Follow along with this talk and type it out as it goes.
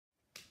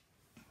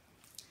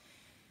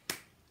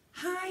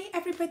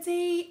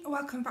everybody,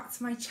 welcome back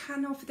to my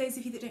channel. For those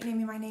of you that don't know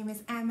me, my name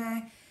is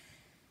Emma.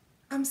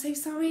 I'm so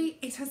sorry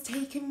it has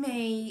taken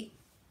me,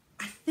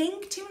 I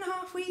think,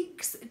 2.5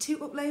 weeks to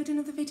upload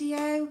another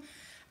video.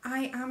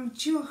 I am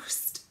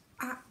just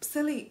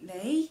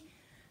absolutely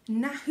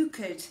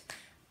knackered.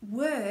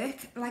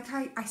 Work, like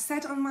I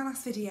said on my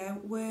last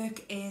video,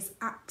 work is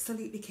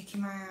absolutely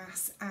kicking my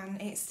ass, and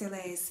it still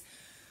is.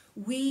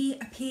 We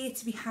appear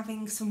to be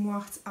having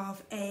somewhat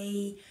of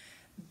a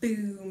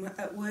boom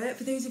at work.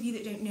 For those of you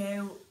that don't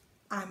know,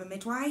 I'm a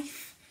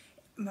midwife,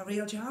 my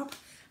real job,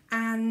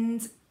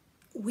 and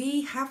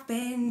we have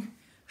been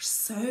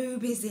so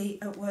busy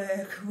at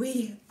work.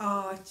 We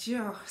are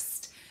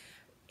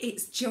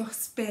it's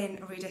just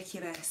been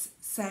ridiculous.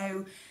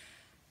 So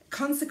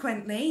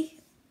consequently,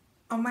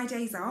 on my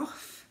days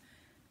off,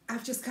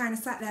 I've just kind of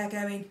sat there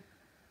going,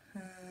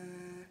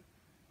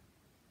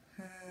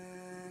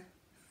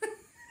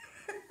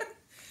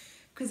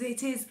 because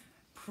it is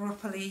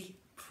properly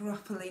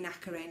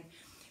knackering.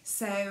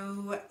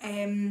 So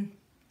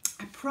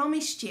I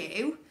promised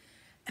you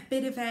a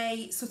bit of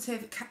a sort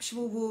of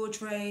capsule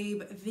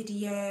wardrobe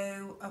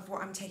video of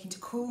what I'm taking to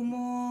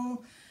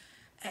Cornwall.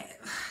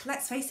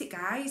 Let's face it,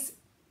 guys,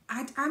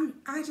 I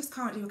just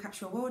can't do a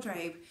capsule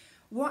wardrobe.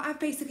 What I've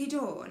basically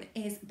done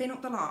is been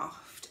up the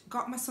loft,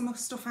 got my summer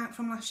stuff out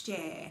from last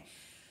year,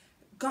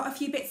 got a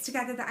few bits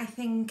together that I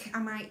think I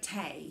might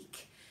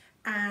take,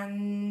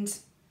 and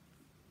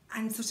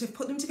sort of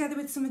put them together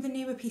with some of the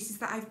newer pieces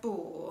that I've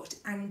bought,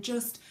 and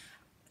just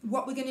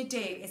what we're going to do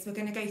is we're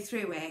going to go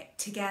through it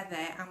together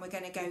and we're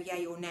going to go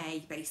yay or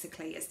nay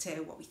basically as to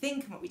what we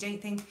think and what we don't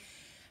think.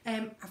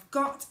 I've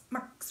got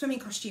my swimming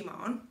costume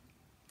on.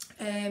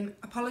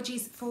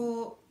 Apologies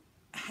for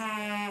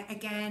hair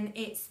again.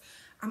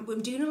 I'm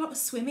doing a lot of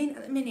swimming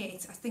at the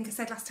minute. I think I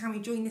said last time we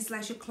joined this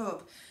leisure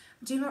club,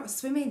 I'm doing a lot of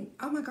swimming.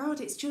 Oh my god,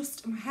 it's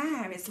just, my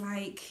hair is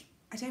like,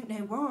 I don't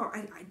know what.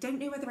 I don't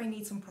know whether I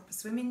need some proper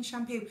swimming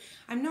shampoo.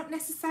 I'm not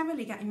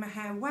necessarily getting my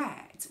hair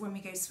wet when we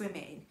go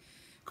swimming,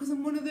 because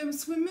I'm one of them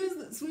swimmers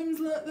that swims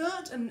like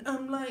that, and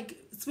I'm like,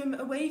 swim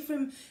away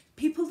from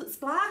people that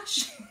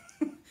splash.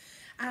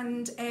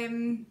 And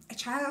a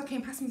child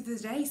came past me the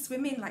other day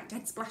swimming, like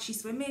dead splashy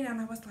swimming,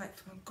 and I was like,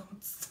 for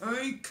God's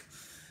sake,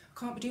 I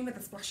can't be doing with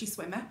a splashy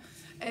swimmer.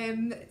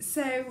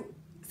 So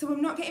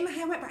I'm not getting my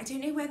hair wet, but I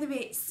don't know whether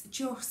it's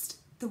just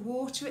the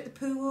water at the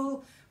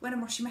pool when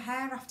I'm washing my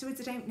hair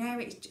afterwards. I don't know,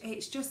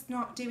 it's just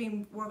not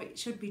doing what it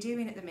should be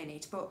doing at the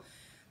minute. But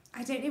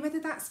I don't know whether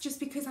that's just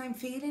because I'm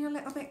feeling a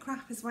little bit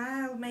crap as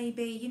well,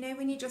 maybe, you know,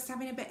 when you're just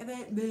having a bit of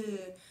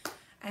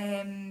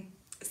a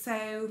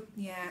so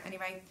yeah,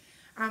 anyway,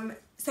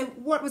 so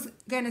what I was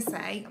gonna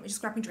say, let me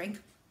just grab my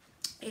drink,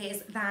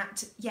 is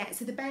that, yeah,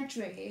 so the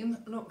bedroom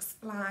looks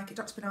like a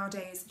Dr.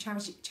 Bernardo's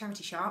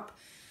charity shop,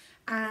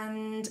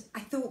 and I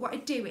thought what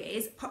I'd do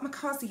is put my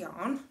cosy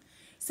on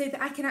so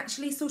that I can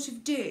actually sort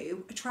of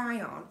do a try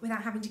on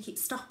without having to keep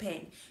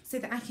stopping, so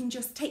that I can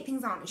just take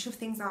things on and shove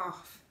things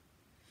off.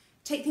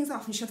 Take things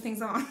off and shove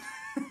things on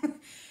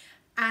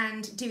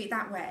and do it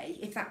that way,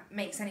 if that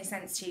makes any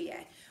sense to you.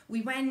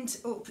 We went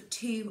up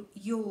to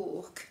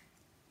York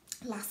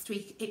last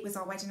week. It was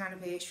our wedding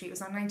anniversary. It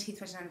was our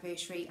 19th wedding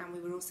anniversary, and we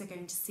were also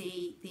going to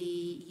see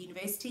the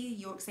university,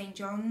 York St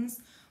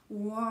John's.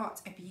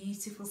 What a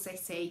beautiful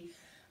city.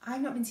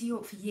 I've not been to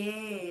York for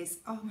years.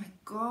 Oh my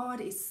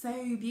god, it's so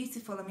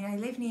beautiful. I mean, I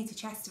live near to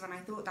Chester, and I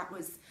thought that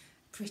was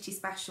pretty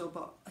special,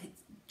 but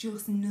it's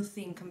just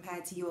nothing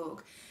compared to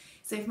York.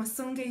 So if my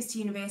son goes to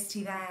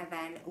university there,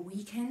 then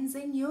weekends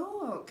in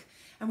York.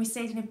 And we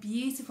stayed in a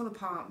beautiful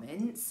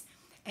apartment,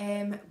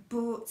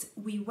 but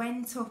we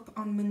went up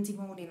on Monday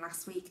morning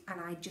last week, and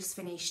I just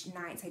finished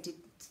nights. I did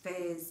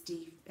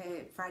Thursday,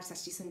 Friday,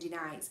 Saturday, Sunday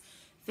nights,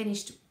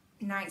 finished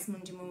nights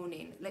Monday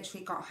morning,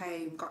 literally got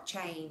home, got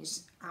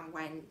changed and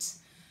went.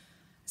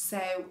 So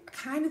I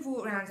kind of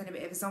walked around in a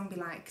bit of a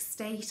zombie-like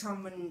state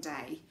on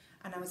Monday,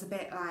 and I was a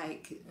bit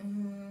like,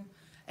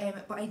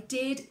 but I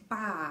did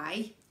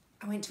buy,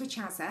 I went to a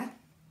Chazza,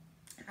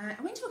 I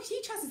went to a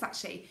few Chazzas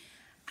actually,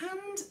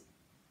 and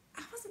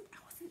I wasn't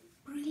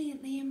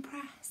brilliantly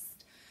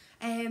impressed,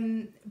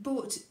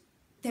 but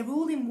they're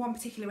all in one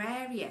particular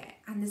area,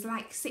 and there's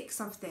like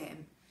 6 of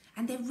them,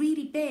 and they're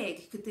really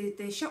big.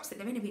 The shops that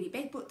they're in are really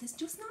big, but there's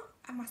just not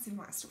a massive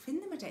amount of stuff in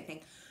them, I don't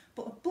think.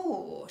 But I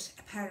bought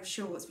a pair of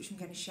shorts, which I'm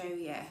going to show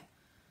you.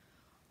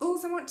 All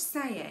I want to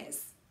say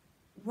is,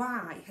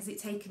 why has it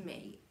taken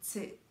me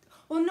to,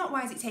 well, not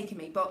why has it taken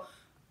me, but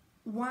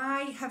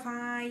why have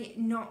I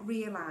not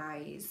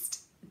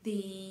realised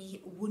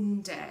the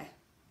wonder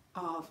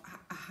of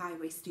a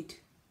high-waisted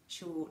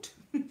short?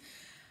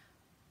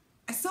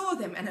 I saw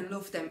them and I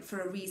loved them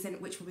for a reason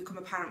which will become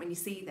apparent when you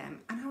see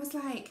them, and I was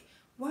like,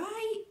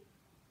 why?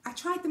 I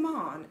tried them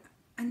on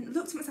and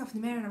looked at myself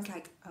in the mirror, and I was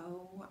like,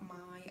 oh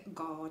my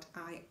god,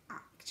 I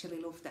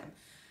actually love them.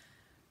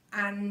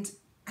 And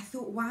I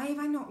thought, why have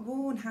I not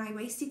worn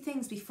high-waisted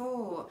things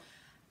before?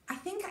 I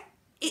think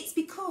it's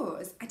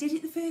because I did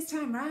it the first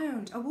time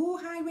round. I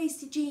wore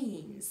high-waisted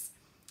jeans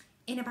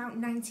in about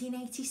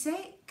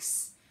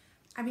 1986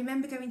 I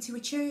remember going to a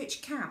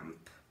church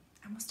camp.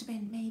 I must have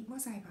been, maybe,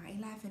 was I about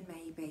 11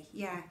 maybe?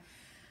 Yeah.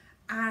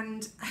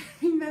 And I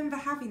remember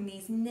having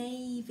these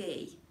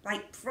navy,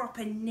 like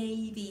proper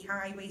navy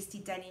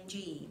high-waisted denim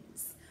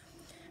jeans.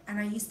 And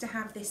I used to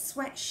have this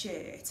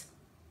sweatshirt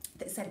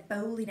that said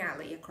bowling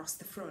alley across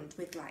the front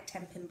with like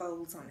 10-pin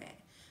bowls on it.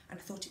 And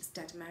I thought it was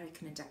dead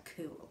American and dead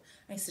cool.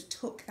 I used to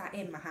tuck that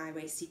in my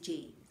high-waisted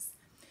jeans.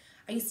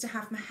 I used to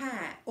have my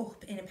hair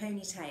up in a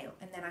ponytail,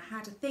 and then I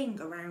had a thing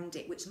around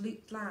it which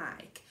looked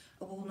like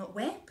a walnut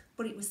whip,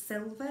 but it was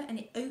silver and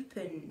it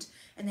opened,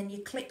 and then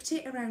you clipped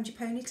it around your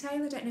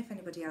ponytail. I don't know if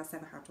anybody else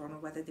ever had one or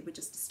whether they were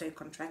just a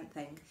Stoke-on-Trent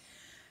thing.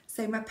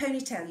 So my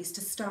ponytail used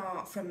to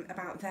start from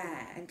about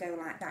there and go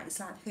like that. It's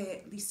like her,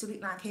 it used to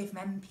look like her from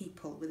M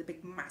People with a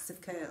big massive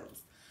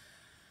curls.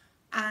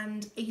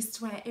 And I used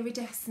to wear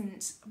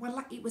iridescent, well,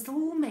 like it was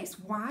almost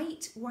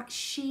white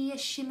sheer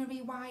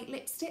shimmery white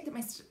lipstick that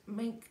must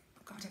make,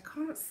 God, I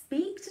can't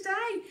speak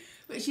today,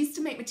 which used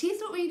to make my teeth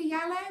look really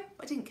yellow,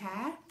 but I didn't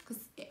care because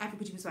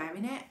everybody was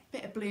wearing it.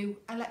 Bit of blue,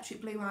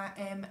 electric blue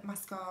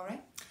mascara,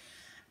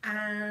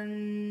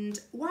 and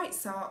white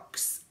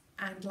socks,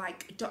 and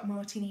like Doc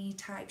Martini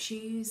type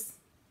shoes.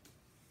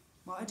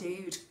 What a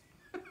dude.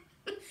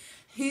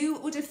 Who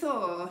would have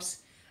thought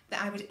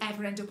that I would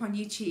ever end up on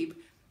YouTube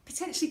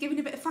potentially giving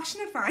a bit of fashion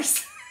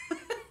advice?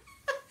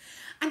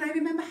 And I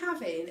remember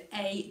having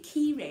a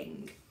key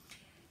ring.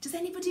 Does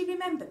anybody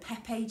remember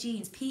Pepe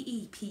jeans?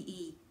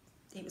 P-E-P-E.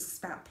 It was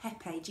spelled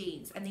Pepe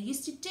jeans. And they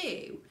used to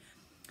do,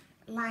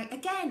 like,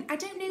 again, I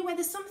don't know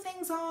whether some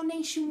things are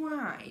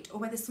nationwide or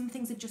whether some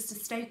things are just a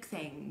Stoke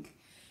thing.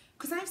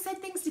 Because I've said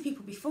things to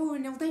people before,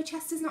 and although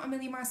Chester's not a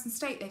million miles from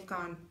Stoke, they've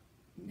gone,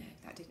 no,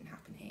 that didn't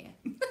happen here.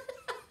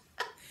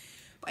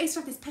 But I used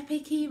to have this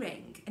Pepe key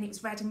ring, and it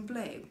was red and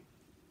blue.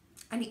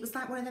 And it was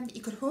like one of them that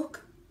you could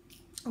hook.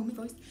 Oh, my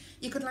voice.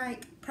 You could,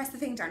 like, press the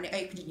thing down, it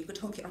opened, and you could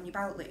hook it on your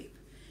belt loop.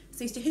 So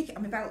I used to hook it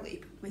on my belt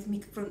loop with my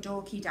front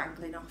door key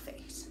dangling off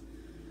it.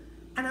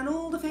 And on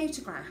all the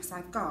photographs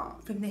I've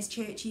got from this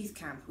church youth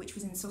camp, which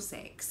was in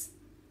Sussex,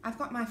 I've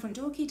got my front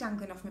door key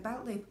dangling off my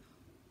belt loop.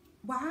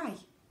 Why?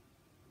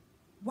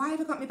 Why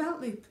have I got my belt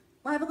loop?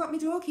 Why have I got my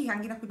door key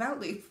hanging off my belt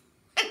loop?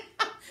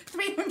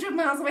 300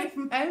 miles away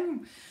from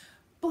home.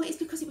 But it's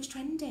because it was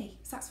trendy,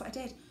 so that's what I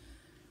did.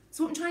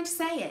 So what I'm trying to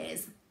say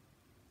is,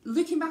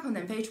 looking back on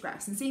them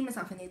photographs and seeing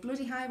myself in these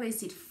bloody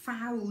high-waisted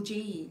foul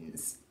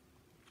jeans,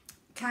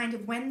 kind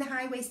of when the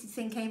high-waisted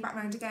thing came back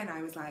round again,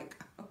 I was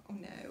like, oh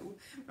no,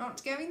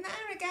 not going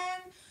there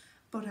again.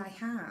 But I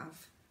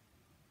have.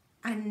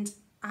 And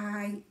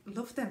I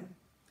love them.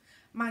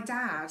 My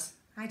dad,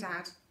 hi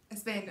Dad,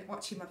 has been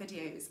watching my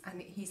videos,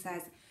 and he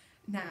says,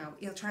 now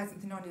he'll try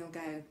something on, he'll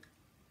go,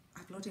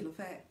 I bloody love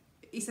it.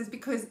 He says,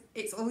 because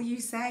it's all you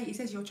say. He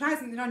says, you'll try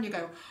something on, you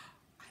go,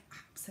 I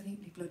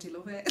absolutely bloody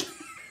love it.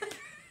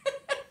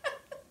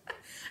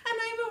 And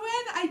I'm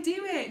aware that I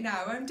do it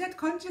now. I'm dead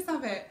conscious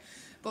of it.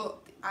 But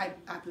I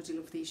bloody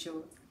love these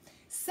shorts.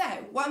 So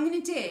what I'm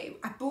going to do,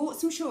 I bought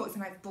some shorts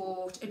and I've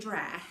bought a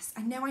dress.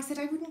 I know I said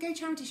I wouldn't go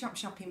charity shop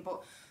shopping,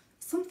 but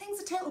some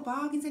things are total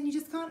bargains and you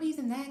just can't leave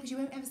them there because you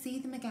won't ever see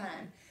them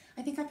again.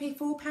 I think I paid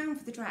 £4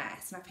 for the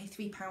dress and I paid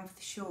 £3 for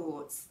the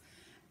shorts.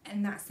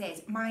 And that's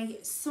it. My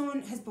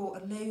son has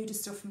bought a load of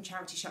stuff from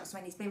charity shops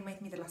when he's been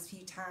with me the last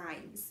few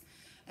times.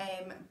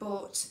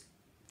 But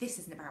this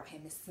isn't about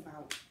him, this is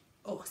about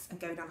us and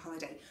going on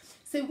holiday.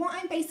 So what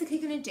I'm basically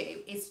going to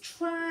do is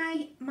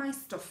try my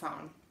stuff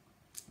on,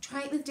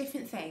 try it with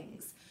different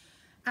things,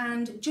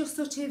 and just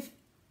sort of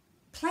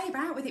play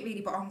about with it really,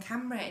 but on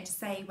camera, and to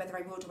say whether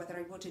I would or whether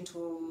I wouldn't,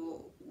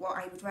 or what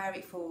I would wear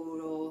it for.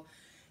 Or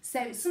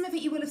so some of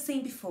it you will have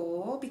seen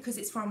before because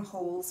it's from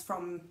hauls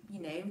from,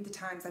 you know, the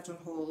times I've done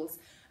hauls,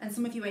 and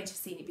some of you won't have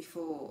seen it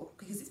before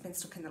because it's been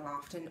stuck in the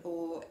loft, and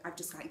or I've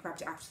just like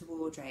grabbed it out of the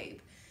wardrobe.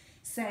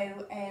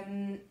 So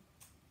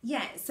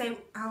yeah, so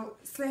I'll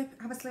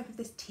have a slurp of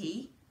this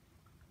tea.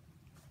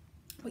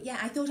 But yeah,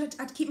 I thought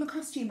I'd keep my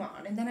costume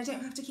on, and then I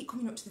don't have to keep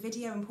coming up to the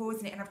video and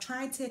pausing it. And I've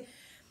tried to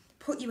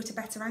put you at a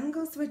better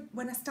angle, so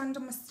when I stand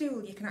on my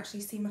stool, you can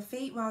actually see my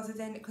feet rather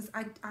than, because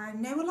I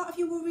know a lot of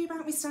you worry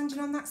about me standing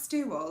on that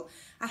stool.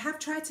 I have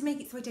tried to make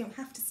it so I don't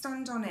have to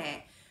stand on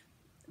it,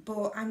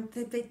 but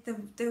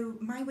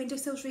my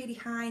windowsill's really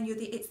high, and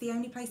it's the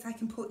only place I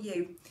can put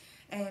you.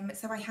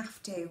 So I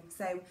have to.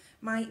 So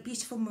my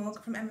beautiful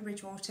mug from Emma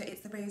Bridgewater,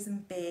 it's the Rose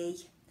and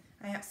Bee.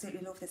 I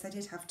absolutely love this. I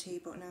did have two,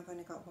 but now I've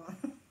only got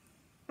one.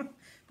 But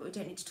we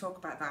don't need to talk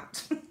about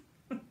that.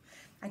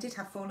 I did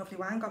have 4 lovely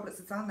wine goblets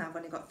as well, now I've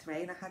only got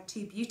 3, and I had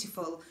 2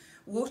 beautiful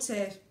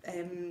water,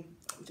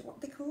 what are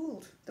they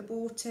called? The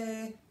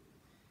water,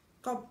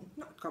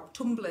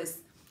 tumblers.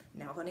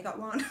 Now I've only got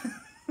 1.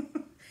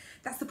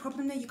 That's the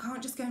problem though, you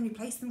can't just go and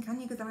replace them,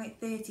 can you? Because they're like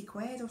 30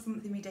 quid or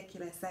something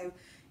ridiculous. So,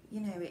 you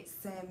know, it's,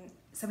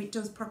 so it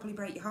does properly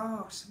break your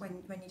heart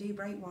when you do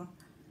break one.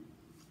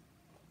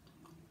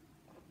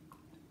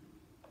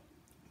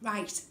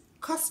 Right,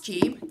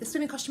 costume, the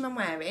swimming costume I'm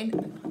wearing,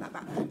 put that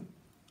back there,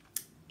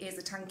 is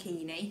a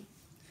tankini.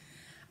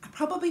 I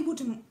probably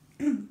wouldn't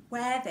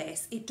wear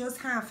this. It does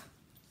have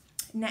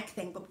neck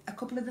thing, but a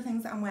couple of the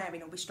things that I'm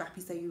wearing will be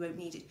strappy, so you won't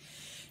need it.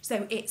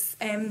 So it's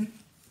a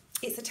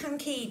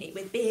tankini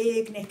with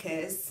big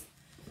knickers.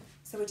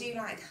 So I do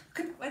like,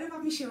 when I've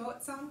had my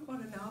shorts on,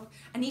 what a knob.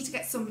 I need to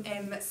get some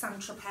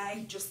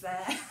Saint-Tropez just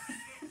there.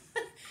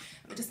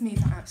 I'll just move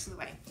that out of the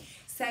way.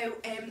 So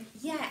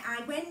yeah,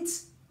 I went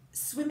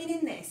swimming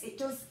in this. It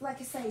does,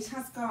 like I say, it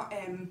has got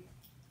a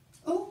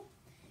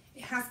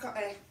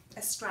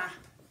strap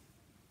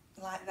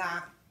like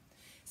that.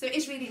 So it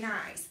is really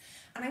nice.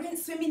 And I went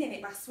swimming in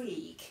it last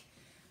week,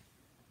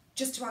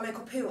 just to our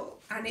local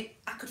pool, and it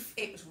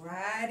was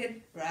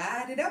riding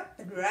up,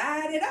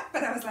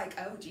 and I was like,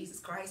 oh Jesus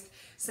Christ.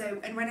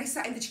 So, and when I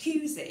sat in the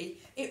jacuzzi,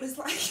 it was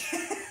like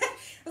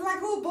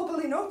all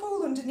bubbling up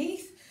all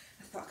underneath.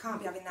 I thought, I can't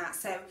be having that.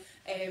 So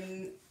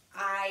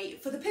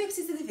for the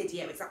purposes of the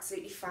video, it's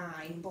absolutely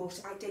fine, but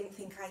I don't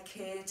think I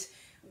could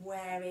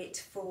wear it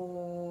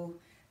for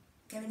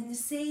going in the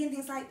sea and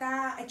things like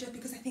that, just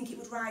because I think it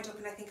would ride up,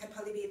 and I think I'd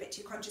probably be a bit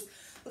too conscious,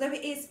 although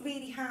it is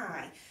really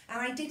high.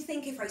 And I did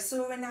think if I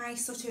saw a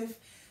nice sort of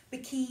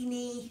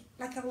bikini,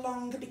 like a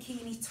longer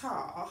bikini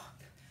top,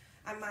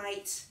 I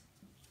might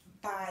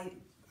buy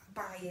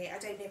it. I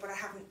don't know, but I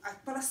haven't.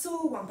 Well, I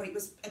saw one, but it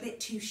was a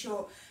bit too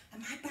short,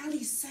 and my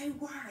belly's so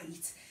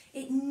white,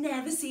 it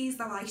never sees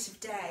the light of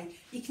day.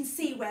 You can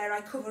see where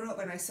I cover up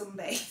when I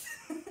sunbathe,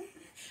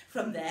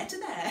 from there to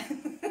there.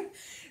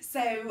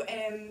 So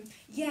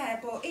yeah,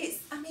 but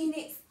it's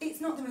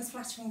not the most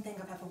flattering thing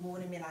I've ever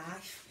worn in my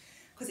life,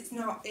 because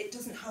it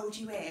doesn't hold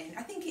you in.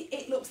 I think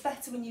it looks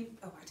better when you,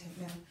 I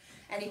don't know.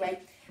 Anyway,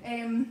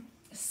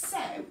 so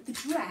the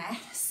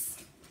dress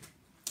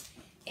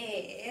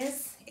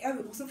is,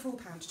 it wasn't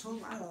 £4 at all,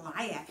 what a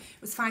liar.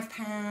 It was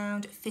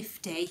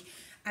 £5.50,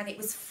 and it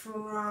was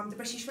from the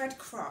British Red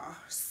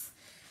Cross.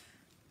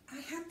 I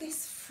had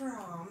this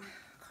from,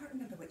 I can't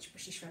remember which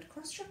British Red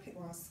Cross shop it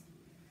was.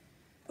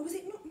 Or was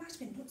it not? Might have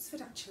been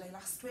Knutsford actually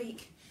last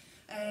week.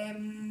 Let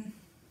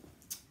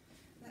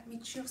me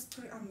just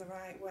put it on the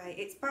right way.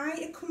 It's by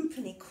a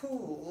company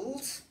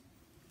called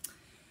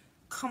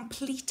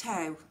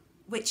Completo,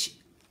 which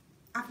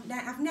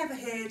I've never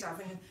heard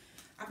of, and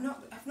I've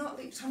not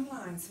looked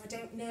online, so I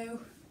don't know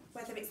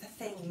whether it's a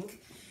thing.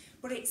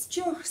 But it's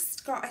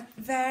just got a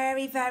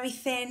very, very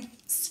thin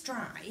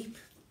stripe.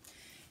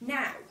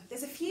 Now,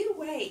 there's a few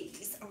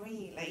ways,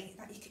 really,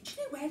 that you can, do you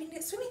know, wearing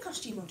a swimming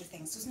costume under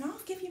things does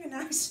not give you a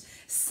nice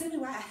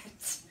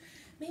silhouette.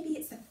 Maybe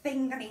it's a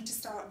thing I need to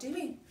start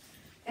doing.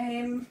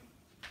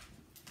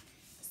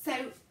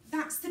 So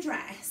that's the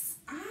dress.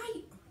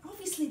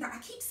 Obviously that I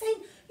keep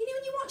saying, you know,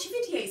 when you watch your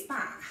videos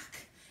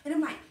back, and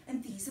I'm like,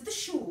 and these are the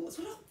shorts.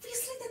 Well,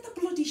 obviously they're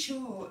the bloody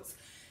shorts.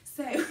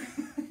 So,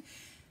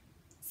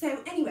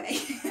 so anyway,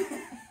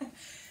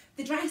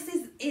 the dress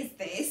is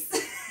this.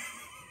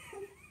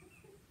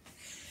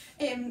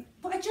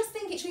 But I just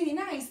think it's really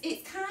nice.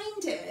 It's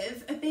kind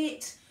of a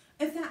bit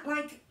of that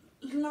like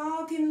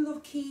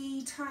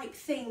Largan-looky type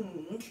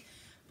thing.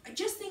 I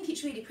just think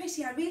it's really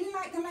pretty. I really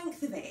like the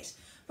length of it.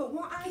 But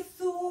what I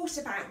thought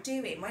about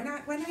doing when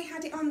I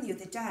had it on the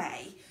other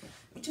day,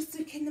 just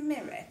look in the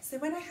mirror. So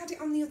when I had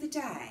it on the other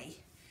day,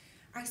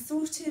 I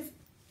sort of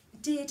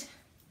did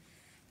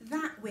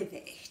that with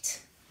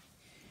it,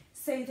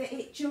 so that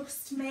it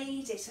just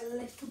made it a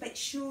little bit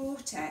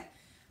shorter.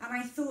 And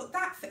I thought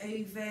that for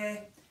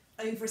over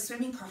a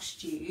swimming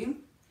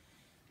costume.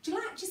 Do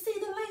you see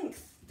the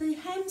length? The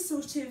hem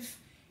sort of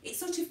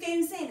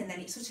goes in, and then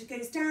it sort of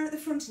goes down at the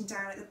front and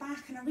down at the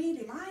back, and I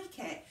really like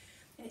it.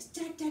 And it's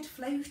dead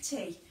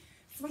floaty.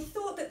 So I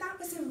thought that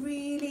was a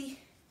really,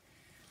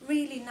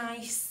 really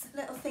nice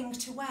little thing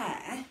to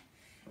wear.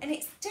 And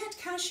it's dead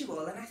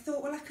casual, and I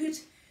thought, well,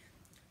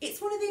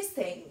 it's one of these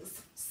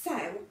things.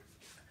 So,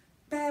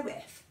 bear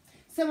with.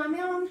 So I'm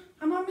on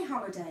my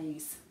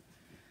holidays.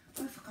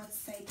 Oh, for God's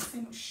sake, there's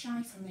so much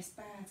shite on this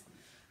bed.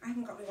 I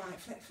haven't got my white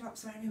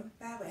flip-flops around here.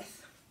 Bear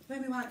with. Where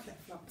are my white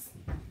flip-flops?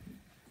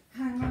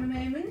 Hang on a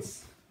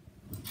moment.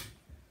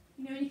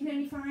 You know when you can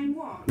only find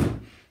one?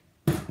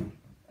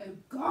 Oh,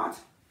 God!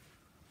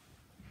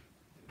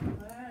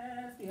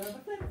 Where's the other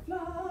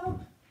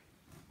flip-flop?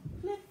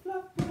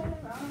 Flip-flop,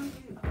 where are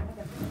you? Oh, I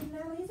don't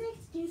know, is it?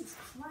 Jesus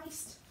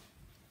Christ.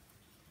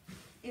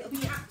 It'll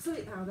be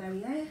absolutely... Oh, there we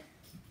go.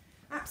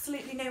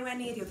 Absolutely nowhere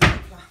near the other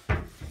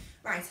flip-flop.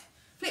 Right.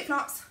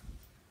 Flip-flops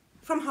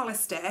from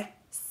Hollister.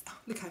 Oh,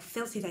 look how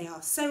filthy they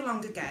are. So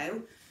long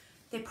ago.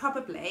 They're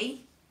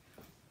probably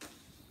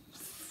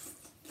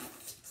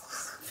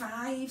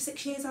 5,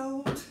 6 years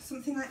old,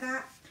 something like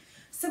that.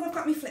 So I've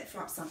got my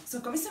flip-flops on. So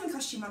I've got my swimming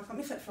costume on, I've got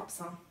my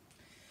flip-flops on.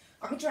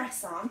 Got my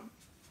dress on.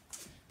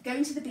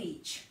 Going to the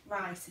beach.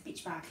 Right,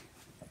 beach bag.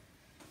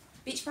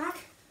 Beach bag.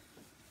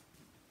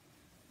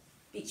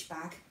 Beach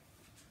bag.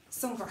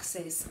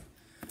 Sunglasses.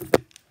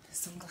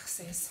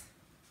 Sunglasses.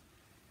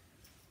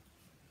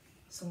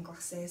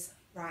 Sunglasses.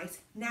 Right,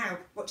 now,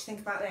 what do you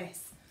think about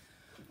this?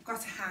 I've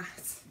got a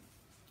hat.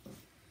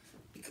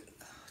 God,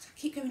 I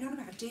keep going on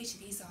about how dirty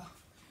these are.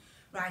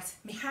 Right,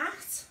 my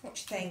hat, what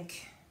do you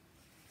think?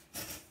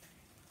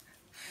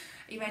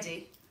 Are you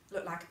ready?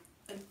 Look like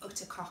an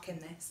utter cock in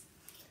this.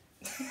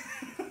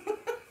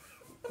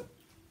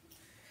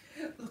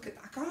 Look at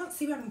that, I can't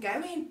see where I'm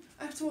going.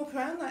 I have to walk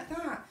around like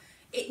that.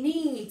 It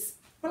needs,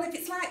 well, if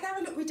it's like that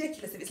I look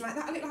ridiculous, if it's like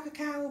that I look like a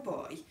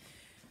cowboy.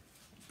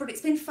 But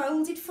it's been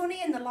folded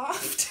funny in the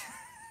loft.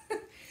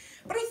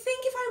 But I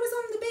think if I was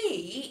on the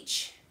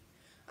beach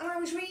and I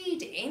was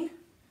reading,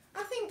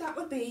 I think that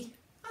would be,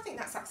 I think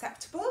that's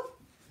acceptable.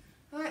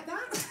 Like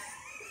that.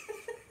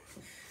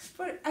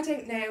 But I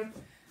don't know.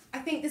 I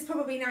think there's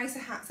probably nicer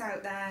hats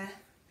out there.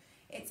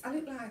 I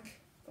look like,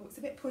 oh, it's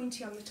a bit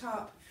pointy on the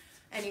top.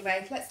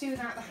 Anyway, let's do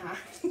without the hat.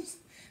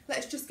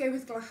 Let's just go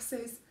with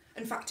glasses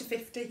and factor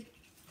 50.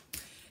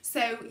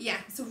 So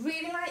yeah, so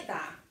really like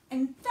that.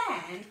 And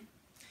then,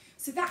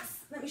 so that's,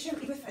 let me show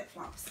you with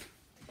flip-flops.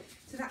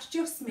 So that's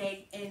just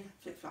me in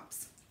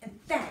flip-flops. And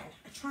then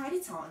I tried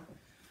it on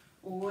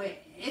with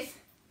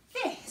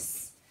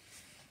this.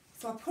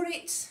 So I put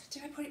it,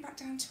 did I put it back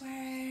down to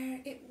where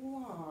it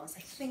was?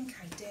 I think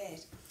I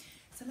did.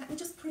 So let me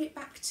just put it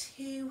back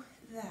to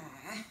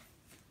there.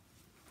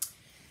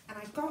 And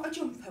I've got a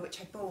jumper which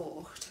I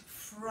bought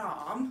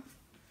from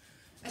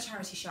a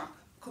charity shop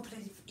a couple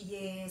of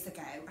years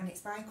ago, and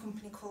it's by a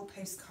company called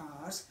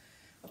Postcard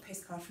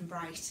from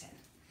Brighton.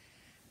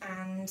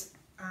 And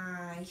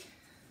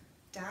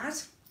Dad,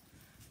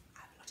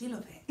 I bloody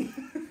love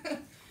it.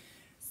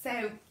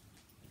 So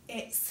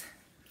it's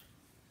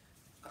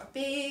got a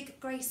big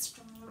grey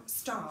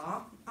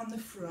star on the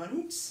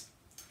front,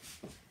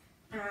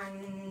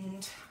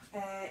 and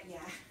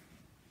yeah.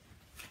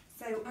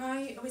 So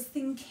I was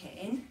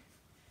thinking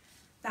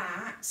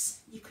that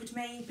I could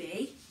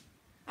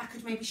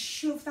maybe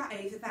shove that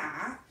over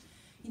that.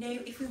 You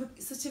know, if we were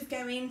sort of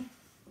going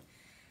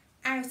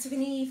out of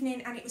an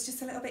evening and it was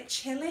just a little bit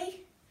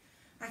chilly,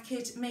 I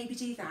could maybe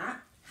do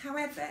that.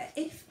 However,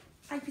 if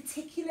I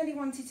particularly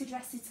wanted to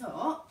dress it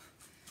up,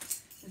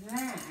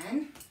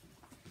 then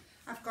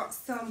I've got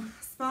some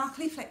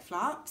sparkly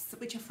flip-flops,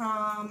 which are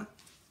from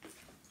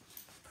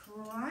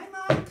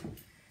Primark.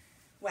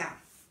 Well,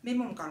 my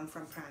mum got them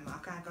from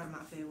Primark, I got them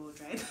out of her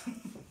wardrobe.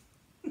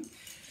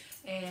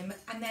 And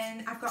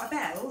then I've got a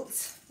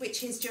belt,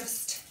 which is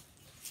just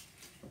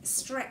a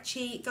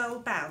stretchy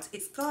gold belt.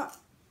 It's got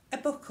a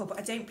buckle, but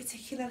I don't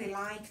particularly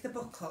like the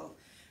buckle.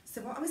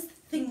 So what I was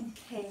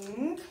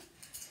thinking,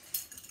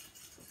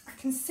 I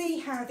can see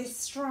how these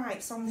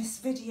stripes on this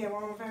video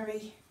aren't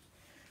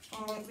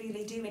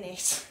really doing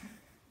it.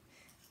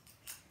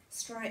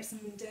 Stripes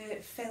and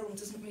film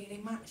doesn't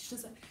really match,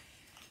 does it?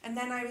 And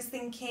then I was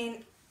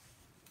thinking,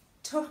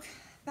 tuck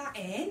that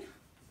in,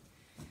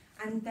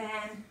 and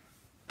then,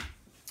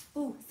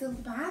 oh,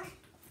 silver bag.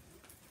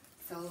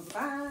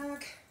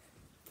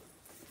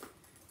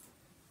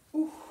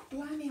 Oh,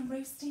 blimey, I'm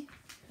roasting.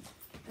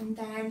 And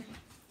then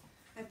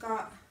I've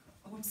got,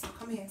 oh, I'm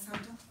stuck on my own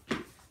sandal.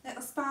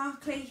 Little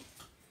sparkly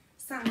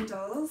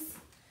sandals,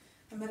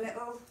 and my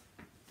little,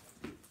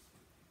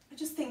 I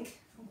just think,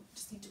 oh, I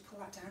just need to pull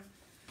that down.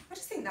 I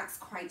just think that's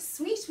quite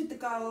sweet with the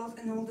gold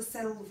and all the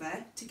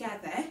silver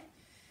together.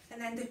 And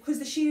then because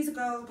the shoes are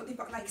gold but they've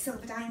got like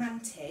silver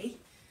diamante,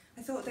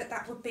 I thought that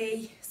that would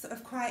be sort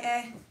of quite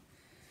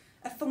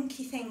a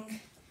funky thing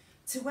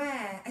to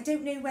wear. I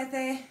don't know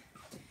whether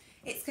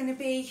it's going to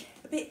be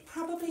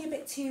probably a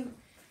bit too,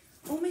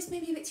 almost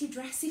maybe a bit too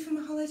dressy for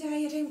my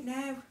holiday, I don't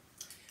know.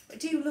 But I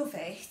do love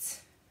it.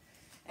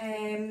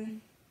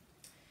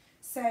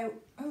 So,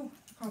 oh,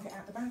 I can't get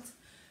out the belt.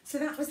 So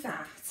that was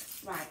that.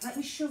 Right, let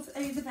me shove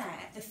over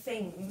there the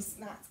things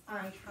that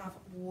I have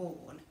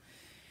worn.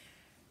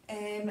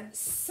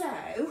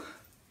 So,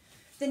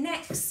 the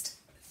next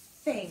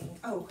thing,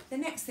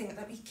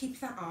 let me keep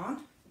that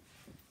on.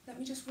 Let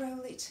me just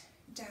roll it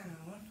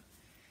down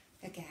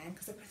again,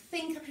 because I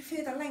think I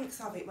prefer the length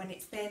of it when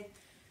it's been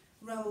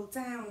rolled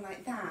down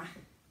like that.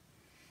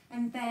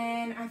 And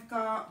then I've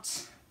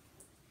got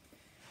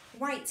a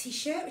white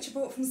t-shirt, which I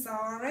bought from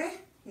Zara.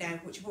 No,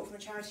 which I bought from a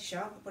charity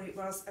shop, but it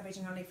was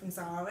originally from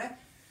Zara.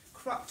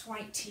 Cropped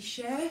white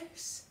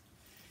t-shirt,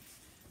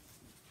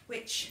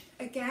 which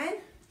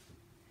again,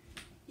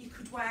 you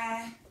could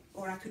wear,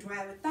 or I could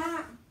wear with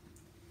that,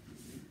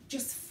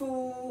 just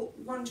for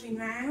wandering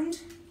round.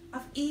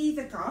 I've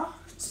either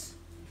got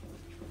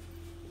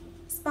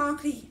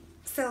sparkly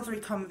silvery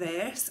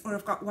Converse or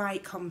I've got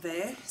white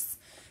Converse.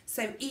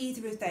 So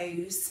either of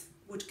those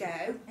would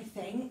go, I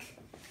think.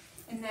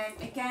 And then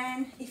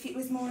again, if it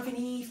was more of an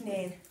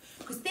evening,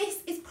 because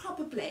this is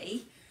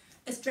probably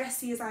as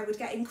dressy as I would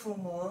get in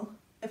Cornwall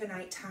of a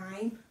night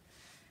time.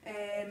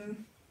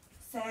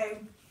 So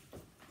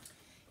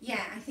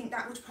yeah, I think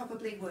that would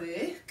probably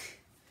work.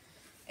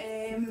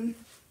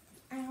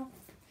 Ow.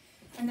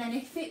 And then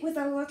if it was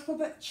a little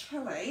bit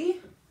chilly,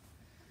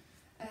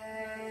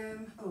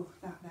 oh,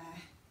 that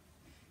there.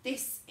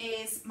 This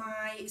is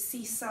my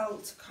sea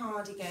salt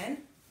cardigan,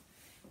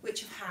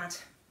 which I've had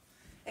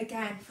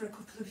again for a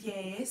couple of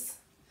years.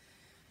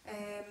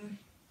 And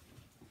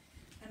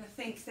I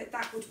think that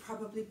that would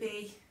probably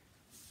be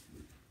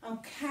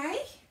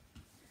okay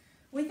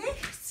with it.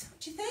 What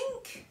do you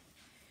think?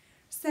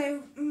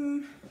 So,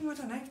 I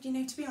don't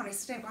know, to be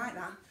honest, I don't like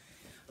that.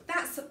 But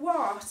that's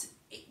what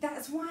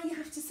that's why you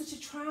have to sort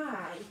of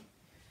try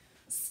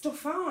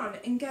stuff on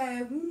and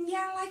go,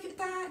 yeah, I like it with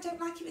that, don't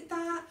like it with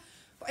that.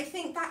 But I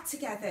think that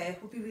together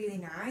would be really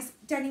nice.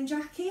 Denim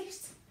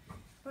jacket.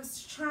 I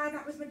was to try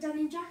that with my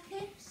denim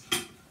jacket.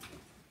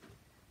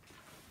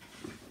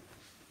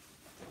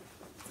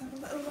 Let's have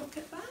a little look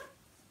at that.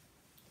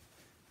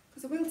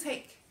 Because I will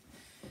take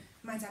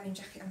my denim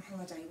jacket on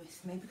holiday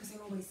with me, because I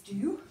always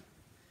do.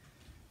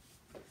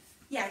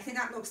 Yeah, I think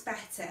that looks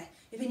better.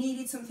 If I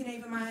needed something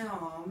over my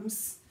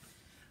arms,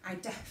 I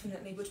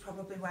definitely would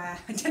probably wear,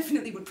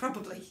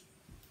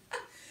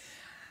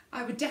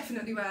 I would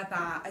definitely wear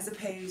that as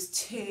opposed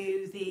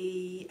to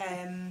the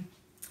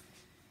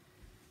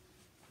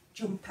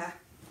jumper.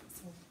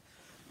 It's all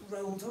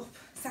rolled up.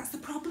 So that's the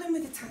problem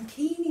with the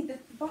tankini, the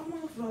bottom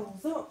half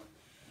rolls up.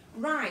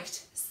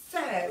 Right,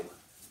 so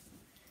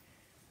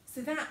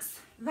that's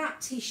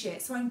that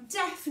t-shirt. So I'm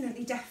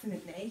definitely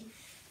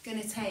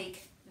going to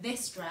take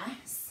this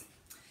dress,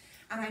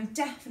 and I'm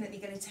definitely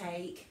going to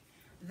take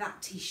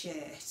that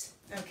t-shirt.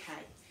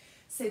 Okay,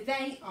 so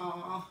they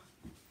are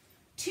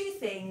two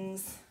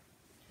things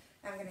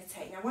I'm going to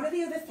take. Now, one of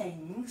the other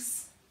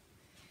things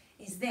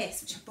is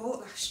this, which I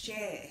bought last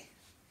year,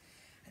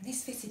 and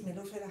this fitted me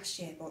lovely last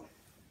year, but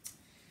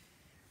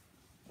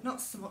not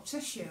so much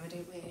this year, I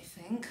don't really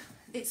think.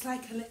 It's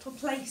like a little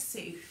play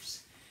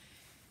suit,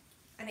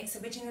 and it's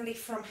originally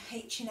from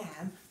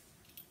H&M,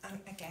 and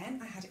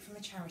again, I had it from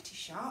a charity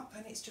shop,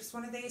 and it's just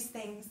one of those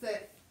things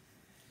that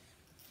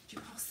you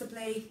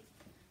possibly,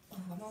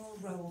 oh, I'm all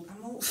rolling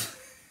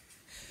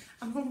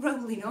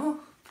up.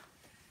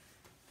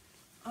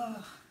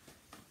 Oh,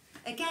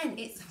 again,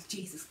 it's, oh,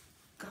 Jesus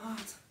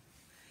God,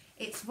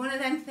 it's one of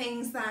them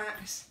things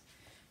that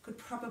could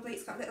probably,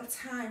 it's got a little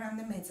tie around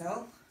the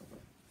middle.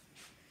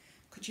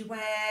 Could you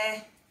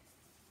wear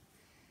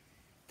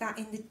that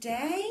in the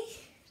day,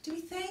 do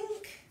we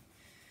think?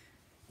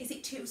 Is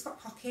it too, it's got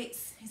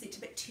pockets, is it a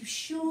bit too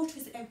short,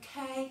 is it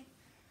okay?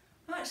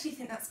 I actually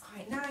think that's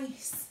quite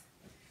nice.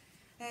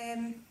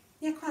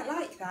 Yeah, quite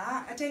like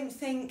that. I don't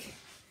think,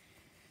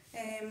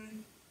 I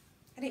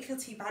don't feel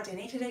too bad in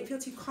it, I don't feel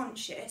too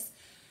conscious.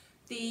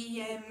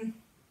 The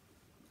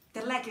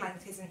leg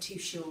length isn't too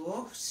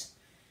short,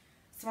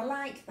 so I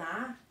like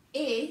that.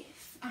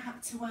 If I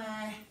had to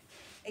wear,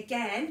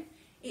 again,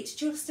 it's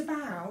just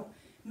about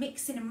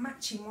mixing and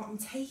matching what I'm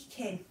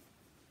taking.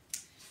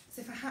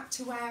 So if I had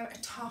to wear a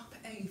top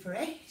over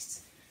it,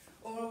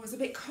 or I was a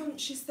bit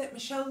conscious that my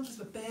shoulders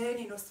were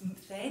burning or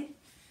something,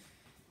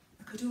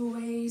 I could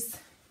always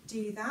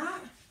do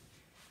that,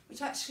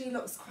 which actually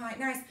looks quite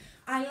nice.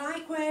 I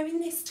like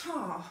wearing this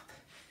top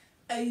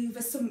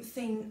over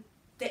something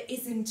that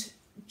isn't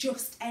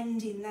just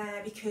ending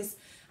there, because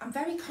I'm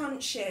very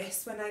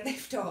conscious when I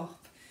lift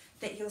up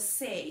that you'll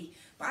see,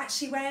 but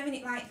actually wearing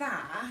it like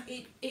that,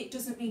 it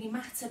doesn't really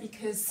matter,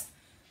 because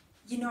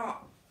you're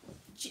not,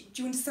 do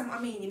you understand what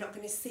I mean? You're not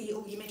going to see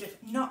all your midriff.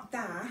 Not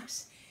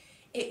that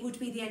it would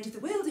be the end of the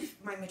world if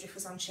my midriff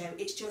was on show.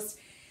 It's just,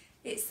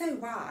 it's so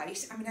wide.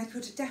 I mean, I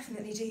could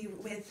definitely do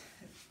with,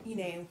 you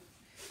know,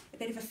 a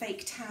bit of a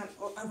fake tan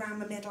around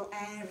the middle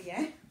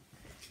area.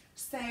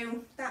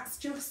 So that's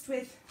just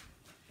with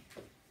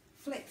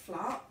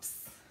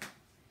flip-flops.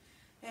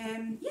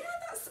 Yeah,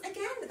 that's,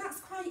 again,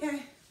 that's quite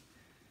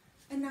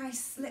a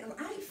nice little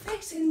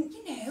outfit, and,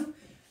 you know,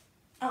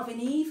 of an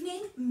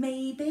evening,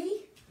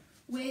 maybe,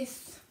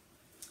 with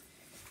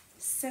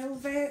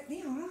silver,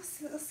 you know,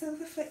 little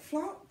silver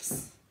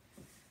flip-flops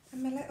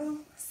and my little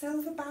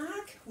silver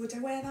bag. Would I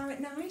wear that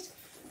at night?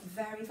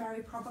 Very,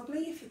 very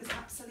probably, if it was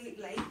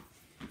absolutely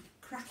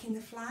cracking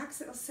the flags,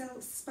 little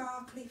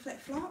sparkly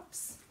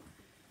flip-flops.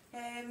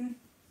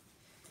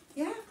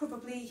 Yeah,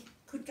 probably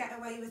could get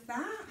away with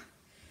that.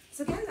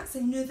 So again, that's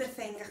another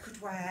thing I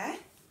could wear.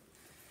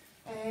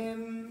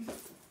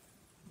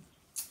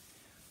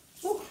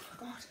 Oh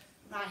God,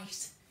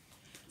 right.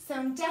 So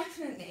I'm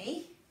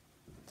definitely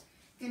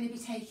going to be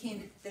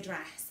taking the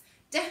dress,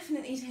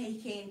 definitely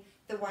taking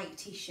the white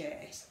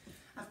t-shirt.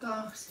 I've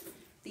got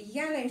the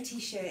yellow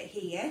t-shirt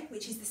here,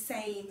 which is the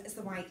same as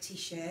the white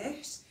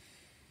t-shirt.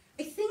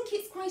 I think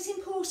it's quite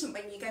important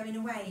when you're going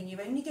away and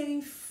you're only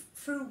going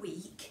for a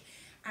week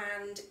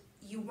and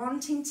you're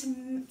wanting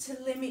to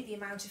limit the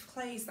amount of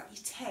clothes that you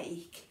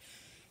take,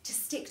 to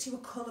stick to a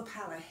colour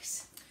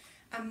palette.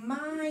 And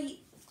my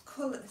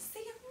colour, see,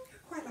 I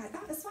quite like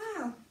that as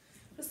well.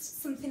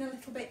 Just something a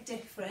little bit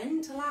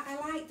different. I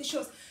like the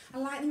shorts. I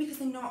like them because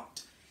they're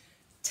not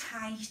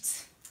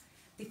tight.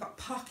 They've got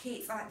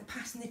pockets. I like the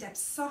pattern. They're dead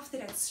soft.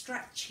 They're dead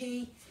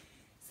stretchy.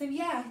 So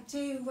yeah, I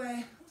do.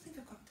 I think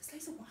I've got. There's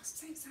loads of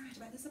wasps outside.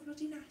 But there's a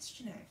bloody nest,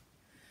 you know.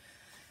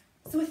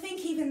 So I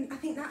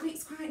think that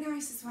looks quite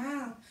nice as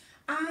well.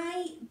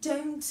 I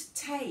don't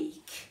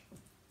take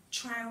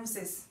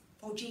trousers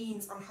or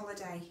jeans on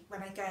holiday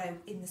when I go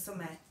in the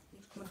summer.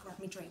 Come and grab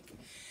me a drink.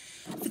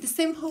 For the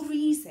simple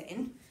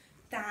reason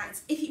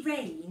that if it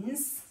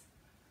rains,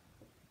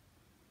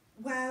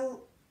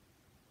 well,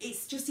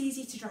 it's just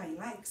easy to dry your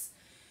legs.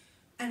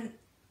 And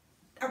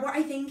what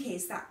I think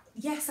is that,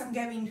 yes, I'm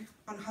going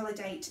on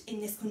holiday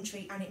in this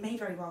country, and it may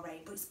very well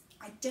rain, but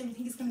I don't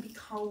think it's going to be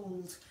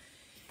cold.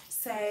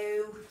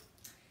 So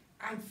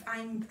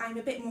I'm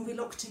a bit more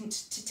reluctant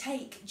to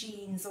take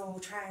jeans or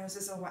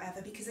trousers or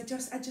whatever, because I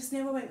just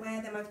know I won't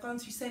wear them. I've gone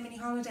through so many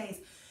holidays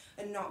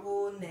and not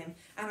worn them,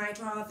 and I'd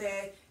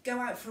rather go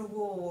out for a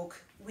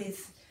walk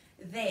with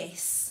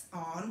this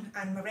on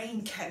and my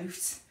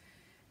raincoat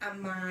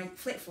and my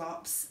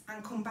flip-flops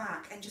and come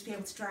back and just be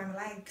able to dry my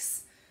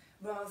legs,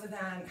 rather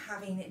than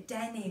having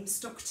denim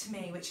stuck to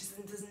me, which is,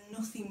 there's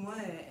nothing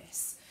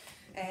worse,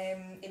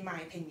 in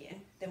my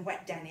opinion, than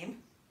wet denim.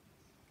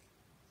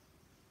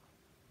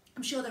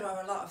 I'm sure there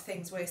are a lot of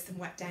things worse than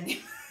wet denim.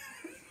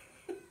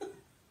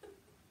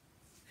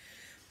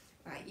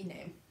 Like, you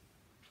know,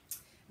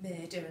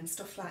 murder and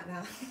stuff like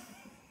that.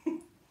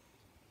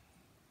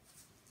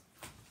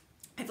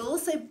 I've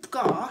also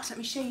got, let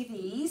me show you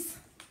these,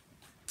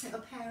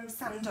 little pair of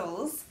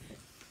sandals,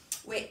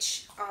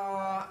 which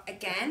are,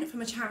 again,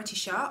 from a charity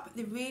shop.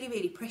 They're really,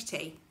 really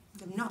pretty.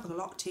 They've not got a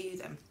lot to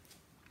them.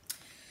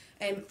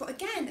 But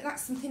again,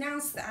 that's something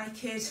else that I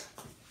could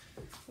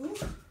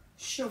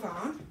shove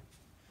on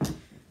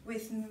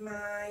with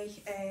my,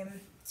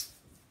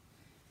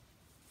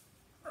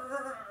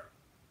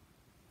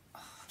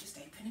 just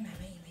open them,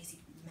 Emma, you lazy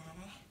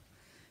mare.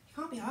 You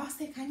can't be arsed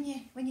though, can you,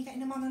 when you're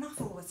getting them on and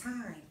off all the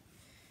time?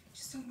 You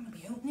just don't want to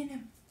be opening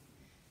them.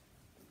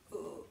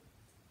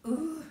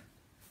 Ooh.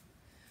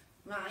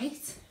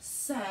 Right,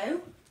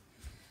 so,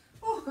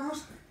 oh God,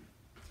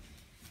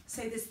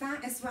 so there's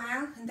that as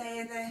well, and they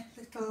are the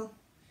little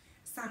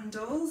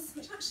sandals,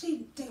 which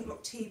actually don't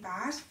look too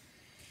bad.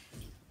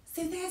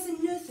 So there's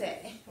another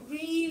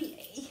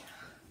really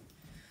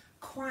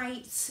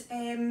quite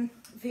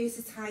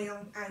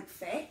versatile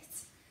outfit,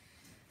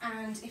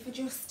 and if I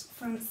just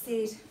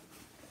fancied,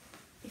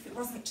 if it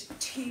wasn't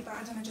too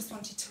bad and I just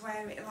wanted to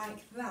wear it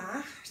like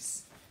that,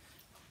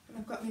 and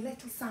I've got my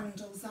little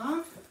sandals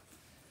on,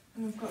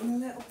 and I've got my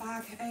little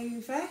bag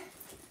over,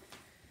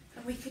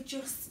 and we could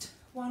just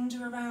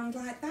wander around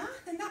like that,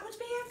 then that would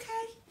be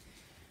okay.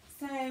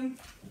 So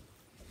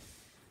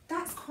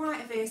that's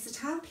quite a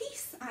versatile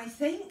piece, I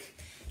think.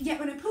 Yet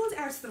when I pulled it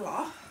out of the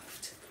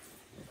loft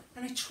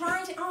and I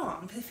tried it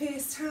on for the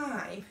first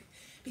time,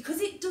 because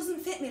it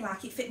doesn't fit me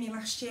like it fit me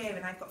last year,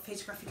 and I've got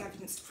photographic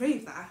evidence to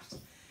prove that,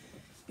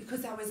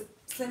 because I was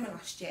slimmer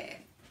last year,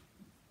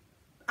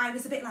 I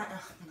was a bit like,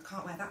 oh, well, I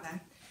can't wear that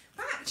then.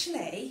 But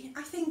actually,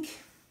 I think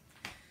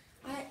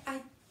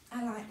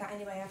I like that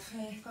anyway.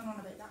 I've gone on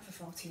about that for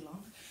far too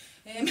long.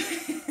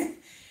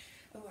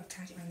 Oh, I've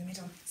tied it around the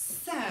middle.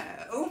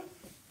 So,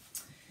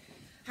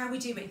 how are we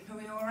doing? Are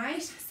we all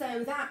right?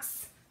 So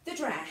that's the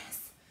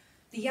dress,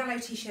 the yellow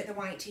t-shirt, the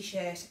white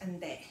t-shirt, and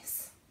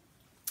this.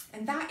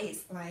 And that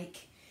is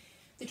like,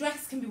 the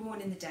dress can be worn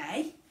in the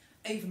day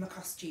over my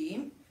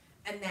costume,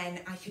 and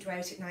then I could wear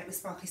it at night with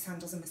sparkly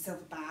sandals and my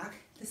silver bag.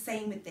 The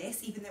same with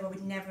this, even though I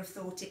would never have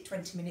thought it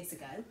 20 minutes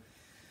ago.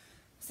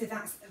 So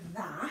that's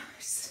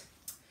that.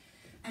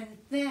 And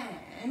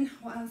then,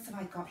 what else have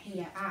I got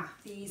here? Ah,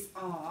 these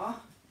are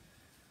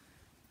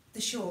the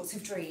shorts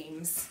of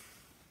dreams.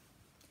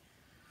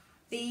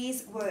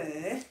 These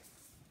were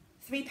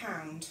 £3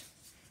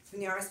 from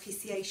the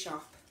RSPCA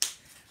shop.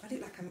 I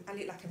look like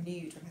I'm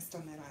nude when I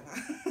stand there like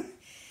that.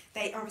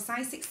 They are a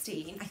size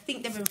 16. I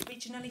think they were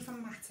originally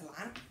from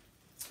Matalan.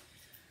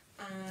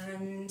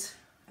 And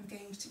I'm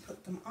going to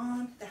put them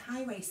on. They're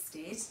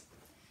high-waisted.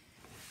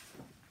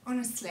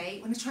 Honestly,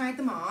 when I tried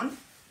them on,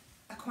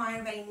 a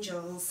choir of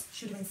angels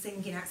should have been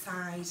singing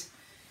outside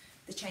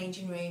the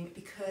changing room,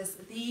 because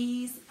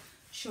these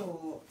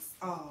shorts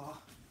are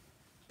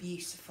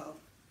beautiful,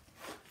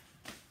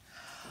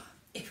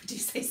 if I do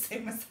say so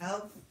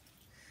myself.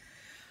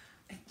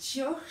 I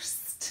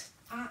just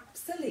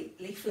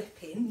absolutely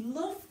flipping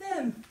love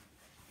them.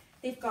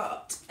 They've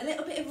got a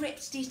little bit of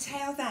ripped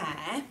detail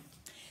there,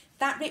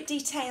 that ripped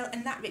detail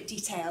and that ripped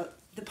detail,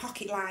 the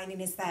pocket lining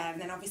is there,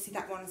 and then obviously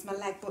that one's my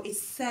leg, but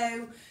it's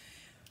so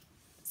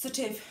sort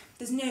of,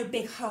 there's no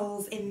big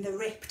holes in the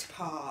ripped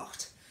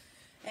part.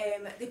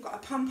 They've got a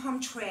pom-pom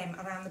trim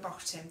around the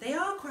bottom. They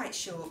are quite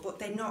short, but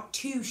they're not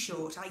too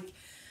short.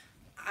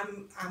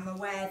 I'm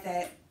aware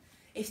that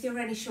if they were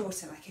any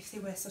shorter, like if they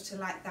were sort of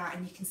like that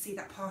and you can see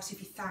that part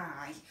of your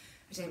thigh,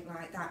 I don't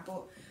like that,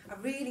 but I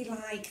really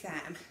like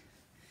them.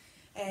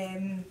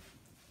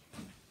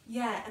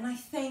 Yeah, and I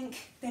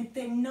think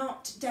they're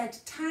not dead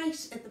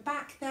tight at the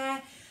back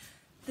there.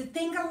 The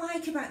thing I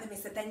like about them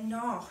is that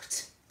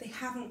they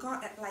haven't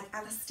got like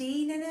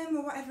elastine in them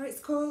or whatever it's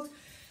called.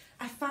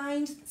 I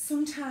find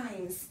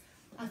sometimes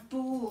I've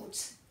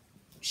bought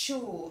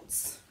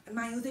shorts, and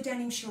my other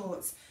denim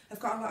shorts have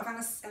got a lot of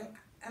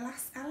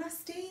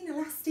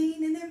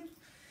elastine in them,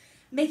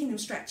 making them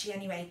stretchy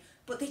anyway,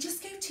 but they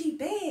just go too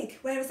big,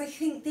 whereas I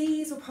think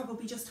these will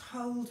probably just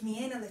hold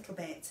me in a little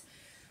bit.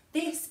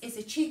 This is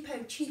a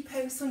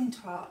cheapo sun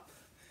top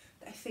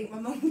that I think my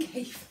mum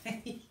gave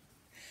me.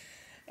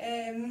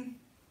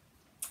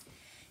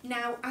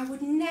 Now, I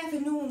would never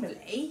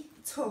normally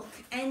tuck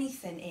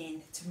anything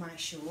in to my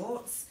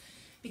shorts,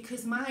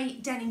 because my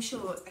denim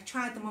shorts, I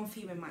tried them on for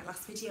you in my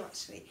last video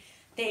actually,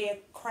 they're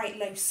quite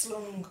low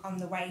slung on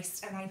the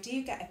waist, and I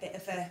do get a bit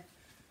of a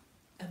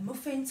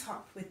muffin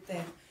top with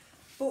them.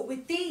 But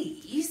with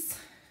these,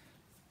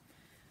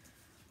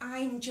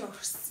 I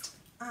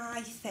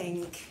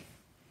think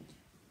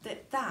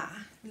that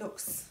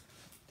looks,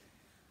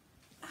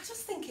 I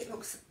just think it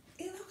looks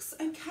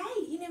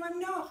okay. You know,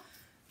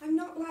 I'm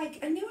not like,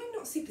 I know I'm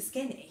not super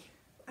skinny,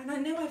 and I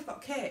know I've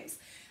got curves,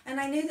 and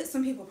I know that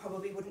some people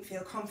probably wouldn't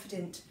feel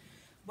confident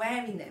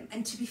wearing them,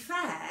 and to be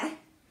fair,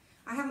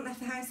 I haven't left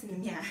the house in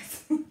them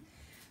yet.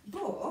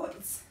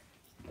 But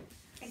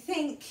I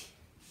think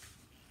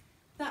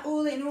that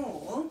all in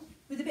all,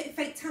 with a bit of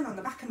fake tan on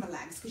the back of my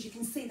legs, because you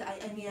can see that I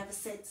only ever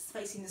sit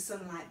facing the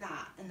sun like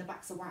that and the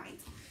backs are white,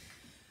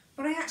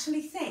 but I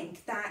actually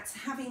think that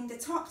having the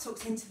top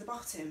tucked into the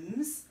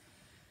bottoms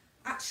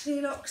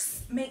actually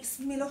makes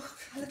me look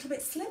a little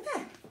bit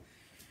slimmer.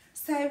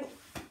 So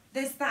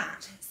there's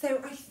that. So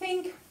I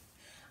think,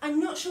 I'm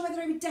not sure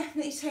whether I would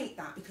definitely take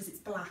that because it's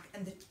black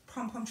and the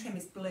pom-pom trim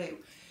is blue.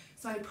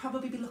 So I'd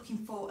probably be looking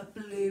for a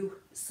blue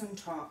sun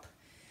top,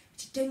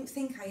 which I don't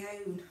think I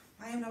own.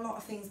 I own a lot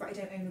of things, but I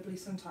don't own a blue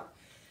sun top.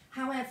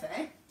 However,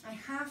 I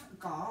have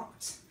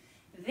got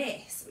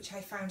this, which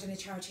I found in a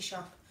charity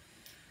shop.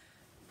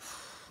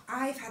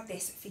 I've had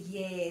this for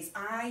years.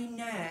 I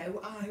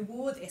know I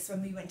wore this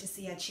when we went to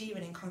see Ed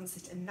Sheeran in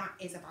concert, and that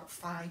is about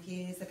 5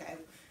 years ago.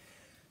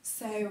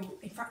 So,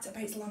 in fact, I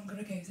bet it's longer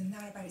ago than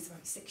that. I bet it's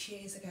about 6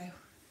 years ago.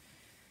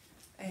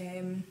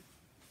 And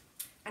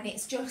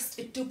it's just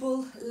a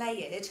double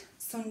layered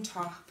sun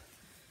top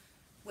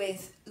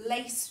with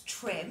lace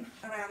trim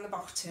around the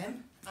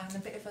bottom and a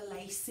bit of a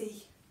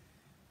lacy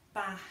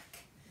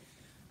back.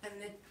 And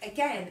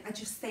again, I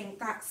just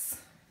think it's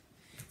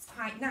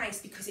quite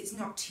nice because it's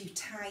not too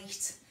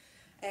tight.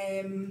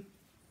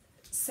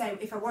 So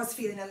if I was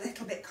feeling a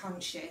little bit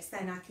conscious,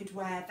 then I could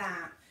wear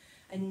that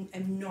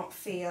and not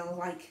feel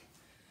like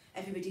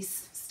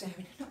everybody's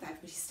staring. Not that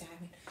everybody's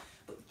staring,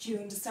 but do you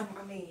understand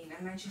what I mean?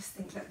 And I just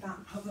think that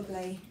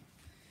probably,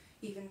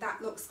 even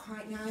that looks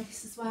quite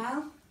nice as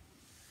well.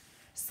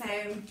 So,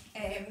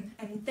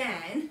 and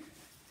then,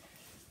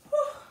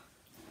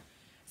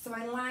 so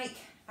I liked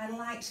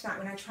that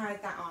when I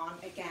tried that on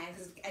again,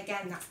 because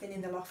again, that's been in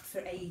the loft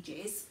for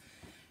ages.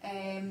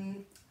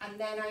 And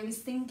then I was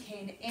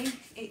thinking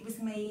if it was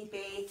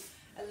maybe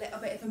a little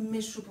bit of a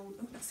miserable,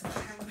 oh, that's a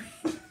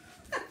camera.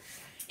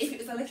 If it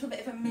was a little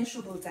bit of a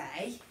miserable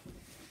day,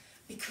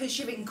 because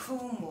you're in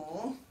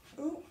Cornwall,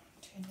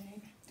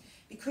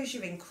 because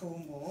you're in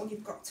Cornwall,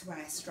 you've got to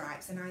wear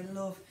stripes, and I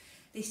love,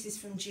 this is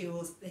from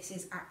Jules, this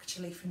is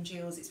actually from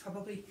Jules, it's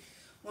probably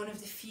one of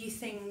the few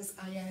things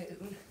I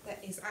own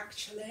that is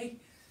actually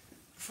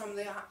from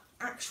the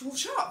actual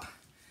shop.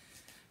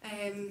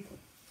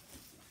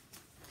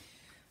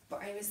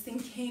 But I was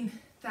thinking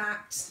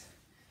that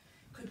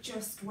I could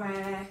just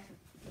wear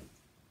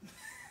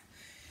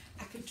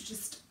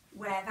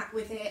that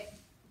with it,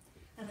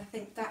 and I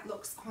think that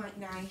looks quite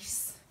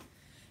nice.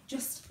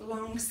 Just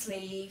long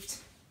sleeved.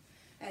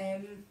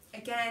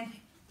 Again,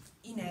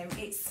 you know,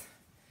 it's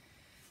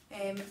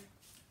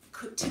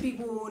to be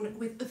worn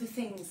with other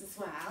things as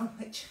well,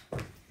 which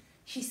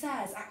she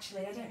says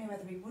actually, I don't know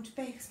whether it would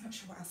be because I'm not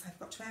sure what else I've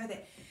got to wear with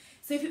it.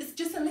 So if it was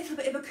just a little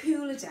bit of a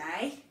cooler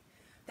day,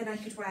 then I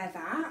could wear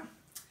that.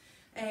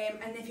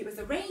 And if it was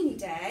a rainy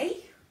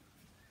day,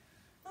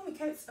 oh my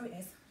coat's, oh it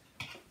is.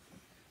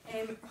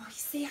 Oh, you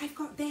see, I've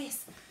got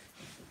this.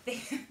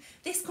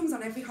 This comes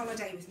on every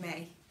holiday with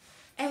me.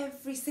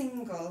 Every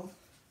single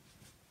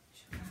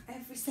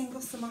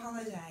summer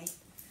holiday,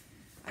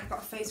 I've got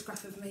a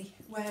photograph of me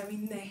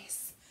wearing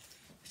this,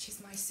 which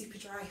is my super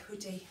dry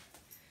hoodie,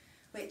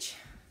 which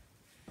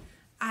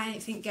I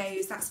don't think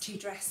goes, that's too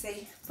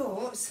dressy,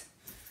 but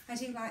I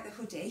do like the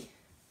hoodie.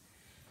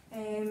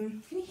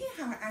 Can you hear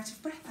how out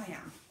of breath I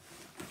am?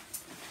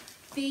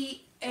 The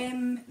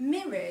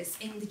mirrors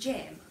in the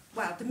gym,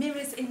 well, the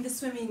mirrors in the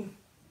swimming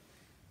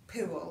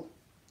pool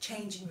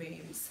changing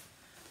rooms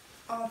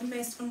are the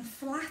most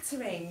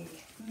unflattering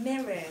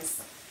mirrors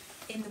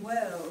in the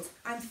world.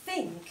 I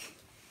think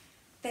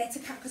they're to,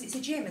 because it's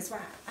a gym as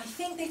well, I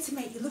think they're to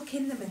make you look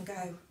in them and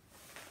go,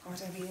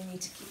 God, I really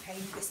need to keep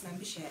paying for this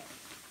membership.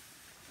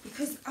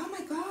 Because, oh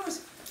my God,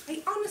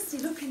 I honestly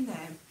look in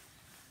them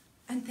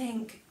and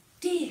think,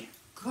 dear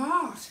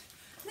God.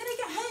 And then I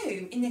get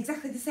home in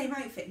exactly the same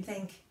outfit and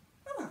think,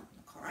 oh well,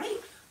 look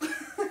alright.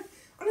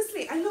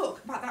 Honestly, I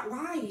look about that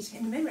wide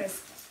in the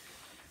mirrors.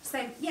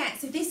 So yeah,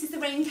 so this is the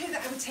raincoat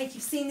that I would take.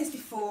 You've seen this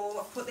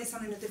before, I've put this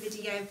on another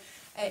video.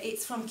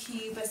 It's from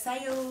Cuba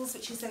Sales,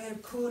 which is a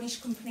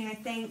Cornish company, I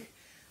think.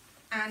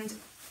 And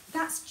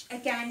that's,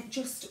 again,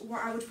 just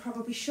what I would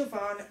probably shove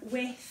on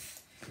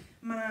with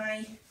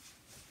my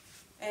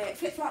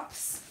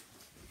flip-flops.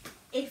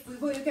 If we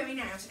were going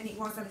out and it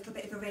was a little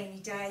bit of a rainy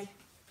day,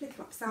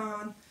 flip-flops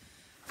on,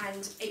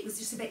 and it was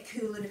just a bit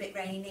cool and a bit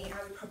rainy,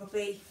 I would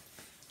probably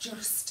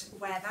just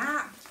wear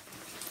that.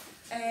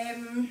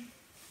 And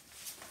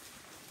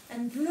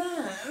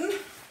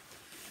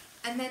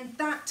then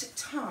that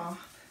top,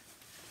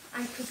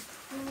 I could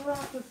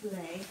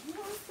probably,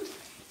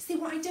 see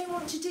what I don't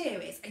want to do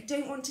is, I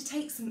don't want to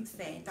take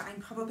something that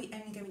I'm probably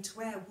only going to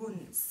wear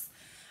once.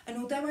 And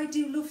although I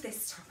do love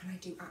this top, and I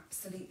do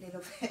absolutely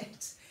love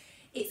it,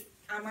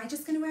 am I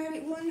just going to wear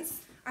it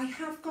once? I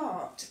have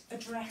got a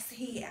dress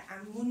here.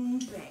 I'm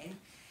wondering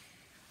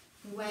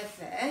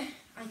whether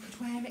I could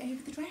wear it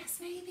over the dress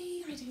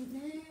maybe, I don't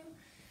know.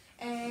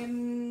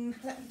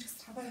 Let me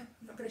just have I'm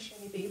not going to show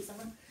any boobs, am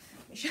I?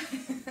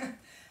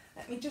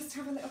 Let me just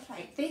have a little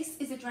play. This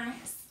is a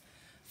dress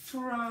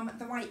from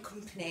the White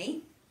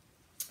Company.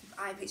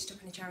 I picked it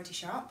up in a charity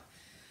shop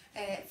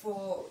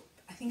for,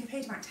 I think I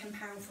paid about £10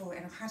 for it,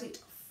 and I've had it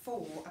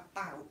for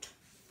about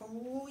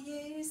 4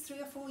 years, 3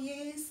 or 4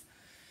 years.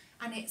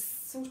 And it's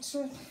sort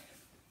of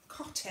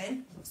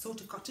cotton, it's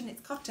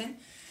cotton,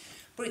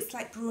 but it's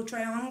like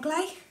broderie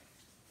anglais.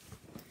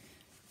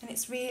 And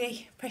it's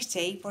really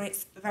pretty, but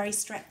it's very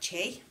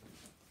stretchy.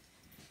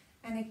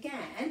 And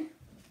again,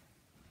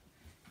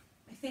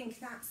 I think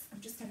that's,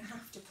 I'm just going to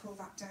have to pull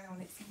that down,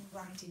 it's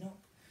all riding up.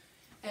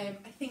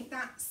 I think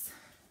that's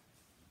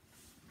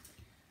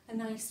a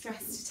nice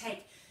dress to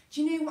take.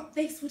 Do you know what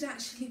this would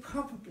actually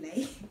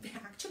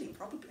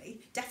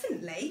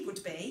definitely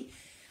would be?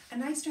 A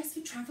nice dress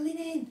for travelling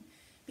in,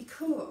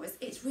 because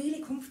it's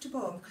really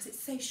comfortable, because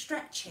it's so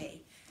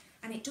stretchy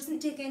and it doesn't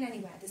dig in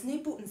anywhere. There's no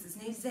buttons, there's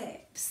no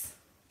zips.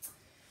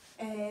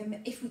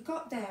 If we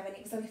got there and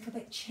it was a little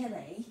bit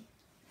chilly,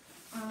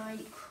 I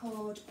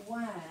could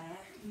wear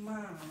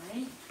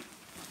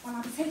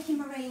I'll be taking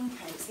my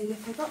raincoat, so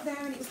if we got there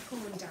and it was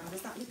pouring down,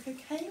 does that look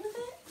okay with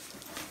it?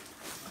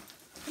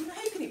 I'm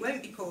hoping it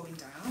won't be pouring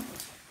down.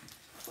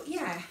 But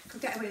yeah, I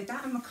could get away with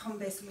that, and my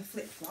Converse and my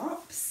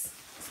flip-flops.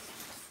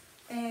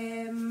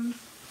 And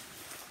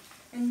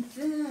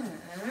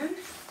then,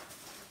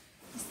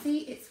 you see,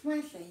 it's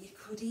whether you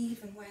could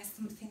even wear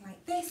something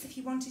like this if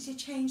you wanted to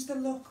change the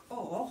look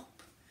up.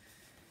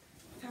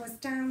 If I was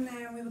down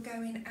there and we were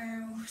going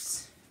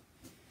out,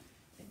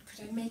 then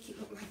could I make it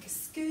look like a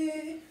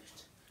skirt?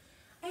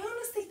 I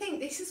honestly think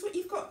this is what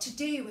you've got to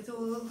do with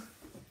all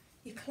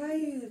your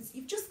clothes.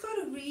 You've just got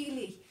to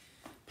really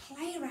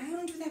play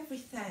around with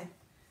everything.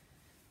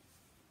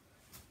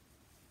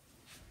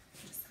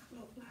 What does that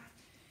look like?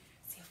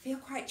 See, I feel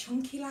quite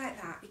chunky like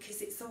that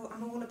because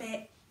I'm all a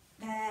bit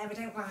there. I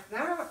don't like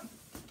that.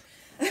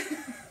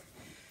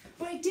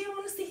 But I do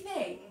honestly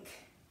think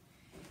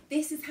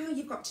this is how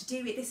you've got to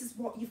do it. This is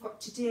what you've got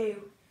to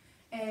do.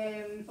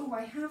 Oh,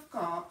 I have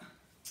got,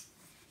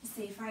 let's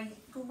see if I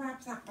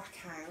grab that back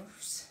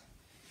out,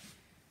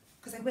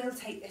 because I will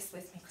take this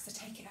with me because I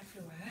take it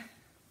everywhere.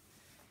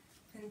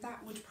 And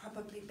that would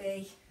probably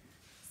be,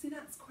 see,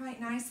 that's quite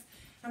nice.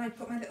 And I'd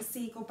put my little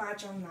seagull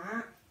badge on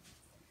that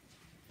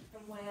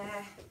and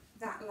wear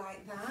that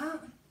like that.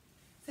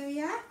 So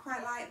yeah,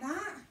 quite like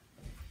that.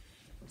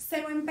 So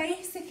I'm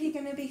basically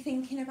going to be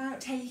thinking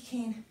about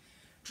taking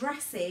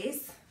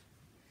dresses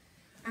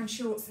and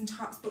shorts and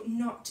tops, but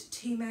not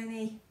too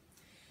many.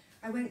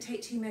 I won't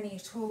take too many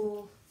at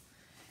all.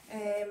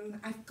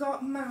 I've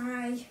got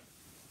my,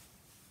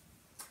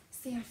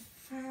 see, I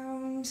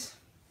found,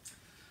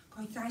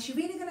 God guys, you're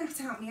really going to have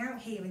to help me out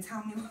here and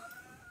tell me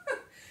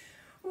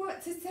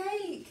what to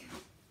take.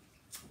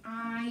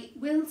 I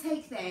will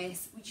take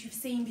this, which you've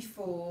seen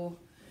before.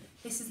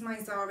 This is my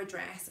Zara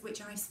dress,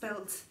 which I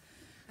spilt.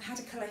 I had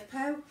a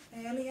Calippo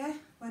earlier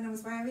when I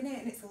was wearing it,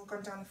 and it's all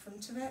gone down the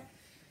front of it.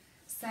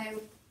 So,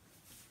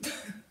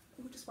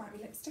 we'll just wipe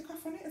my lipstick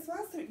off on it as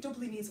well, so it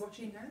doubly needs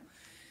washing now.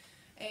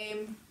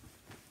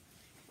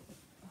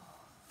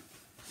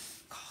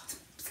 God,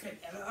 it's going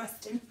to be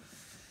everlasting.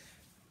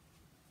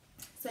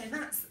 So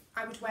that's,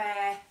 I would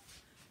wear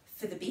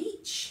for the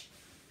beach.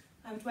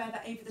 I would wear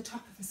that over the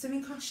top of a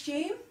swimming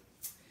costume.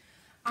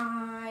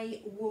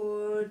 I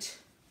would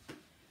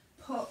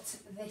put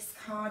this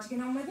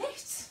cardigan on with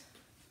it,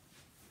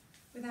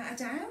 without a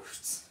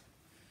doubt,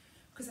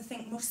 because I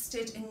think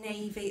mustard and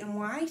navy and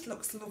white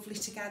looks lovely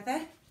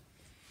together.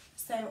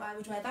 So I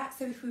would wear that.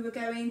 So if we were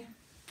going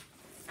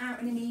out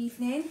in an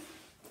evening,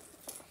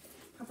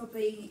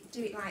 probably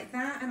do it like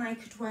that, and I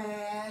could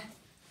wear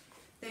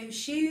those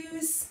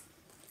shoes.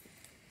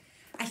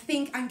 I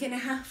think I'm going to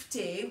have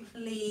to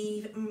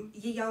leave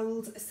ye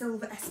old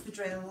silver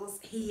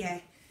espadrilles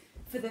here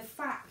for the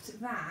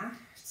fact that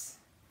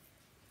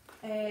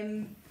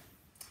I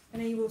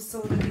know you all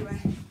saw that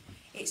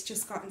it's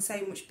just gotten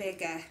so much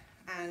bigger,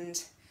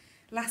 and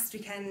last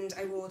weekend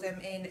I wore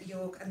them in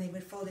York and they were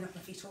falling off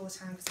my feet all the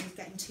time because they were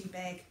getting too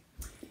big.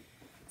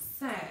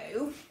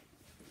 So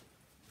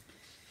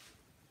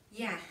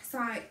yeah, so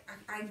I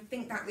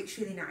think that looks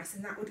really nice,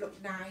 and that would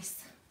look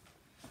nice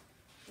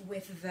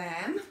with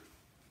them.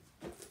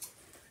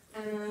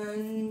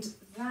 And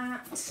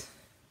that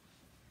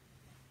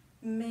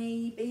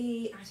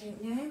maybe, I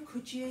don't know,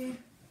 could you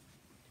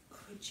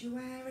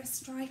wear a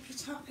stripy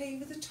top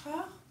over the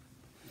top?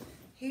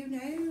 Who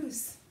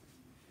knows?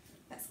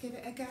 Let's give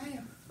it a go.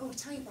 Oh, I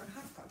tell you what I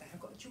have got there,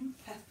 I've got a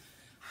jumper.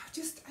 I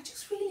just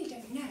really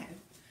don't know.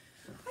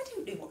 I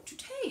don't know what to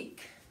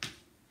take.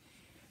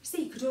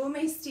 See, you could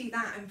almost do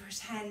that and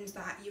pretend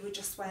that you were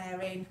just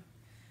wearing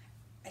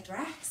a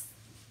dress.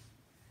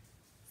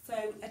 So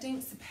I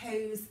don't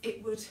suppose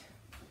it would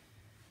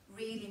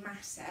really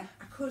matter.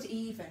 I could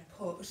even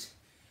put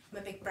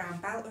my big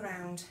brown belt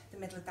around the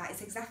middle of that.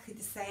 It's exactly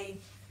the same,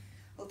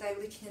 although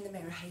looking in the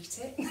mirror, I hate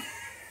it.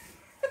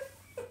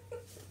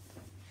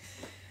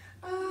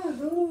 Oh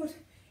Lord,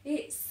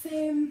 it's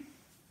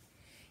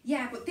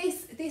yeah, but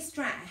this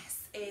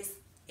dress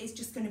is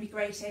just going to be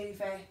great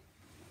over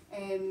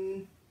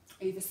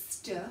over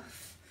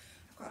stuff.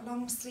 I've got a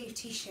long sleeve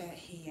t-shirt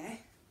here,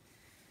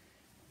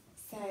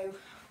 so oh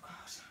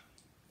God,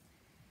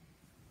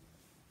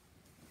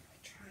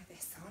 try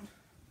this on.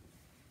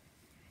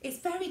 It's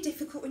very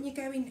difficult when you're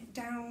going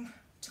down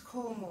to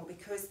Cornwall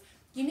because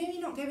you know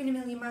you're not going a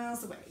million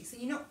miles away, so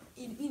you're not,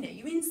 you know,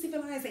 you're in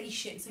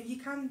civilization, so you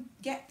can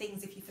get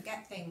things if you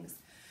forget things.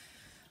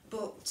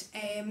 But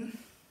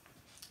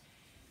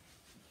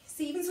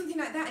so even something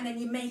like that, and then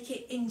you make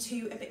it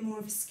into a bit more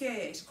of a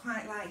skirt,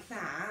 quite like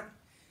that.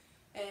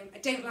 I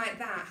don't like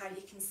that, how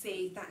you can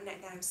see that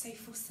neck there, I'm so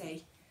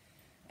fussy.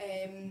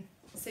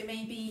 So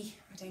maybe,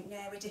 I don't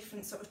know, a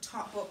different sort of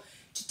top, but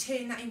to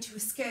turn that into a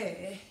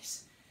skirt,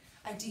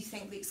 I do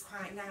think looks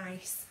quite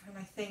nice, and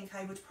I think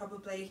I could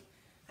probably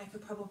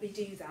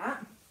do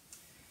that.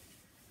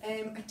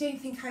 I don't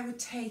think I would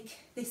take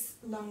this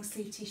long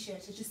sleeve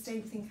t-shirt, I just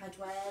don't think I'd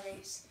wear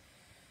it.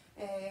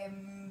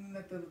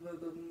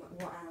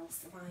 What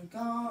else have I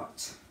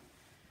got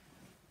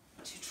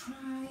to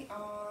try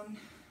on?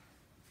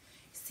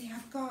 See,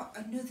 I've got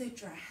another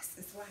dress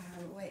as well,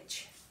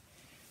 which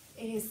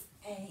is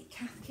a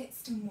Cath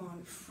Kidston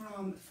one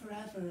from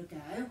forever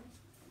ago.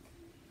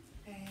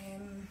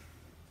 You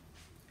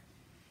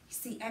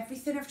see,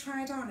 everything I've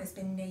tried on has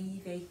been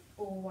navy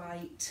or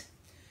white,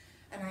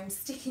 and I'm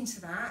sticking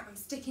to that. I'm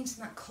sticking to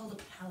that colour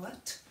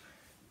palette.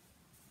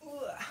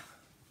 Ugh.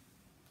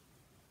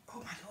 Oh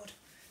my Lord.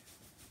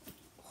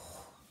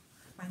 Oh,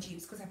 mind you,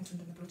 it's because I haven't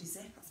undone the bloody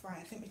zip, that's why.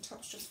 I think my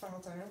top's just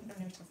fell down. No,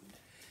 it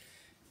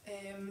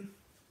hasn't.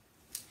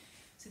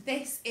 So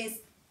this is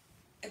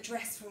a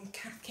dress from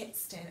Cath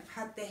Kidston. I've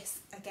had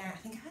this again, I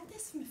think I had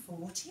this for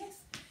my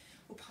 40th,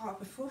 or part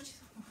of my 40th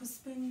with my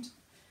husband.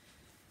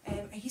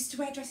 I used to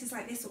wear dresses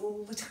like this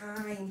all the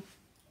time,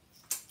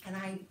 and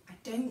I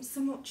don't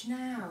so much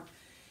now,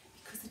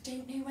 because I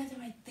don't know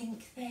whether I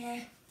think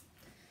they're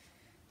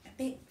a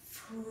bit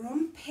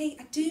frumpy.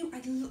 I do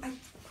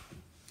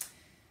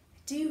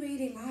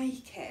really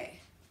like it,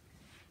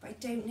 but I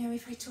don't know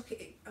if I took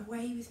it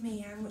away with me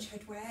how much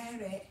I'd wear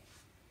it.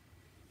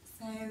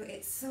 So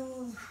it's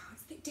a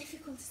bit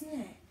difficult, isn't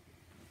it?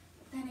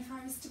 But then if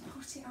I was to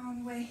put it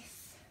on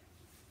with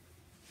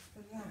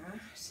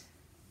that,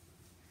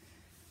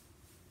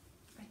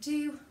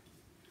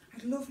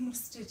 I'd love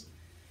mustard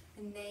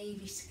and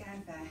navy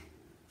together.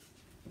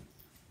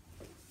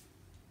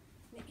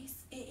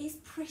 It is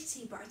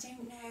pretty, but I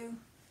don't know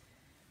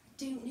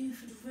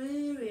if I'd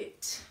wear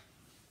it.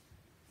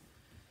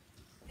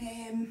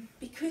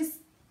 Because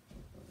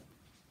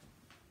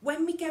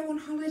when we go on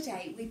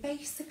holiday, we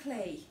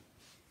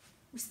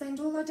spend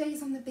all our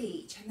days on the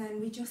beach, and then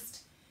we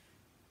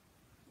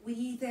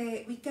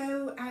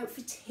go out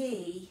for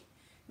tea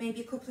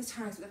maybe a couple of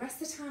times, but the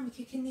rest of the time we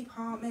cook in the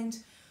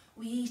apartment,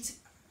 we eat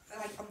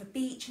like on the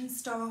beach and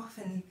stuff,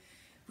 and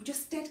we're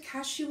just dead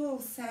casual,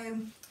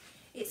 so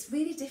it's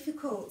really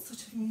difficult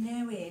sort of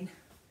knowing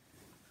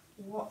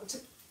what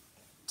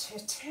to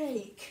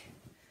take.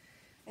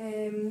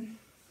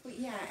 But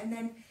yeah, and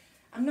then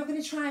I'm not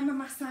going to try my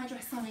Maasai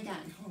dress on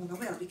again. Oh, I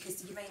will,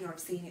 because you may not have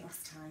seen it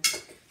last time.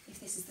 If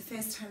this is the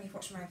first time you've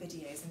watched my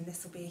videos, and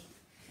this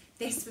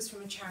was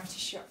from a charity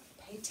shop.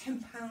 I paid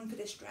 £10 for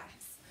this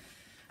dress,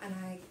 and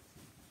I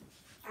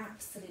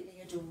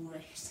absolutely adore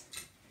it.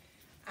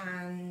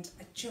 And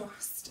I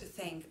just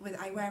think,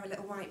 I wear a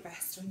little white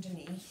vest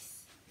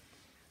underneath,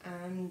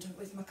 and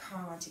with my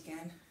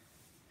cardigan,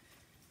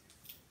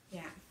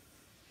 yeah.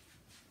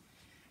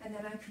 And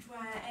then I could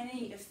wear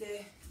any of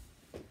the,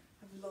 I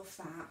love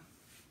that.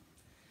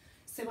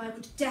 So I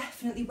would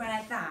definitely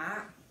wear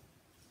that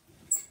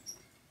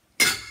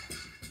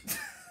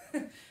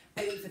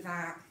over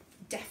that,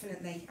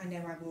 definitely, I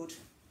know I would.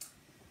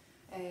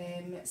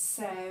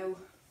 So,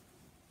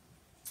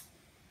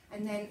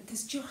 and then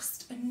there's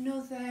just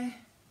another,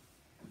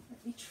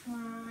 let me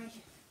try,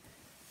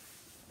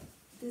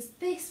 there's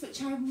this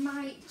which I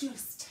might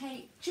just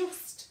take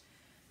just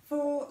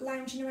for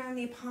lounging around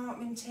the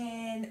apartment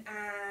in,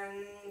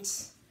 and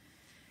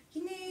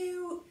you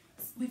know,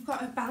 we've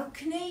got a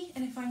balcony,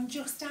 and if I'm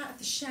just out of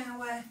the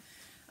shower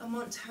and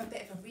want to have a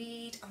bit of a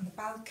read on the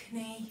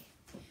balcony,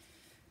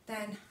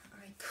 then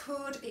I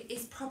could. It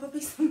is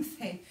probably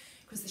something,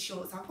 because the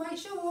shorts are quite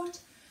short.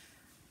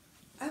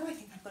 Oh, I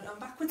think I've got it on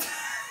backwards.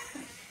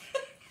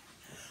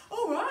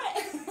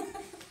 Alright.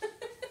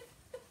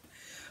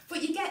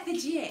 But you get the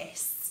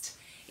gist.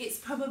 It's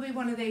probably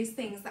one of those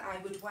things that I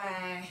would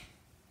wear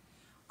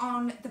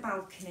on the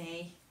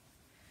balcony.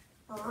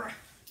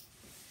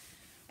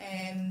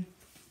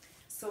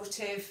 Sort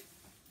of,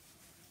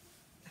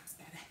 that's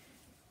better.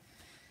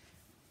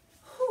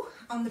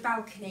 on the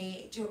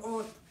balcony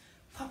or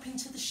pop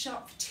into the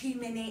shop for 2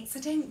 minutes.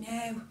 I don't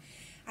know.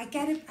 I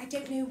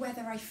don't know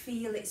whether I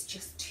feel it's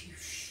just too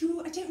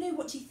short. I don't know.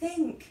 What do you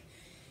think?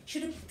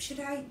 Should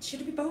I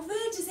be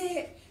bothered? Is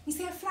it? You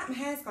see how flat my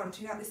hair's gone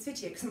throughout this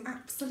video because I'm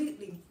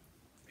absolutely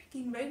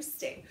freaking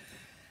roasting.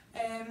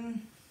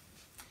 And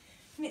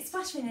it's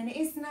flattering and it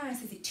is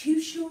nice. Is it too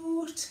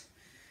short?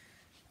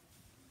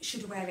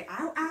 Should I wear it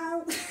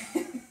out?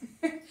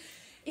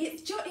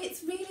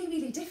 It's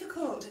really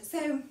difficult.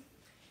 So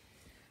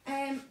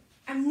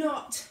I'm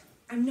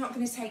not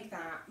going to take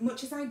that.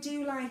 Much as I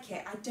do like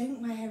it, I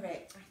don't wear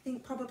it. I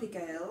think probably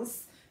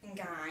girls and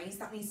guys,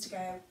 that needs to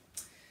go.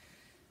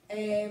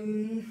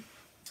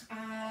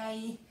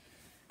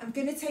 I'm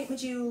going to take my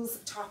jewels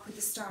top with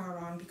the star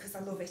on because I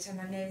love it,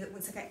 and I know that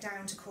once I get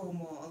down to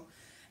Cornwall,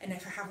 and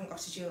if I haven't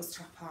got a jewels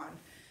top on,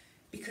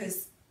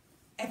 because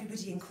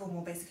everybody in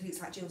Cornwall basically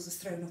looks like jewels was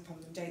thrown up on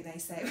them, don't they?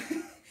 So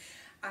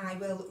I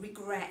will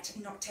regret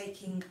not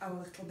taking a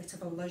little bit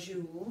of a la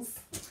jewels.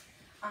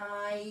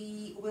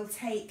 I will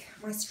take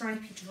my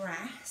stripy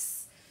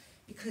dress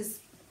because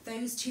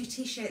those 2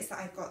 t-shirts that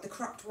I've got, the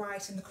cropped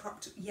white and the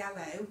cropped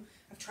yellow,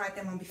 I've tried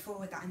them on before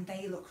with that and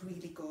they look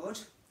really good.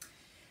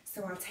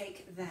 So I'll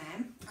take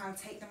them. I'll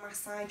take the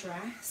Masai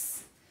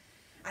dress.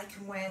 I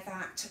can wear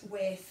that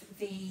with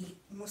the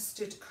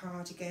mustard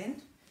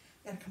cardigan.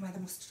 Then I can wear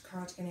the mustard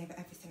cardigan over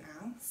everything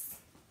else.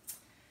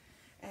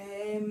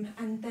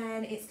 And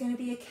then it's going to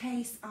be a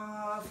case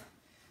of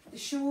the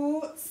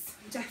shorts,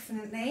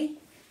 definitely.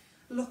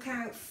 Look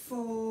out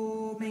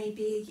for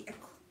maybe a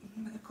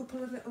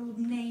couple of little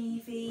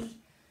navy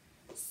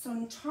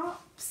sun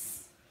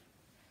tops.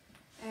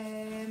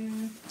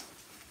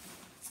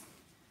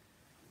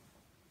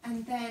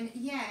 And then,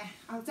 yeah,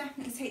 I'll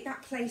definitely take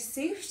that play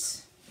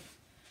suit.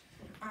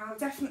 I'll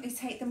definitely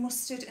take the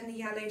mustard and the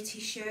yellow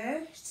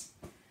t-shirt.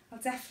 I'll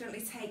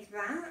definitely take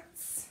that.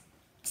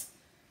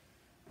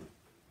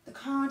 The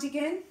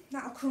cardigan,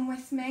 that'll come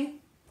with me.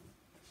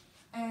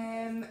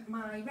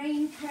 My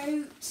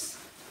raincoat.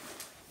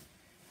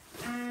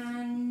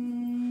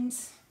 And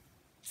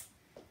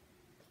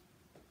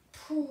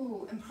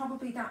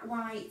probably that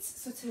white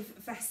sort of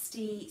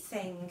vesty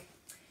thing.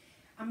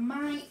 I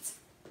might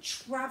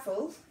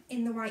travel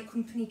in the white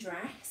company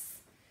dress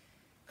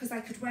because I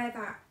could wear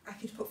that. I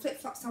could put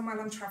flip-flops on while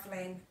I'm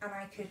travelling and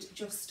I could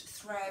just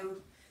throw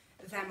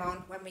them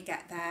on when we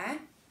get there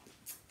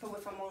for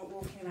if I'm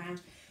walking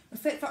around. My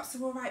flip-flops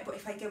are alright, but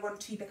if I go on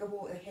too big a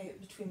walk they hurt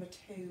between my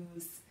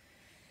toes.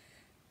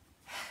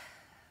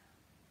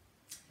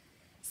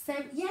 So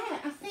yeah,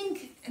 I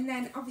think, and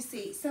then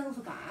obviously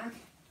silver bag,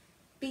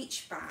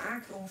 beach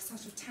bag or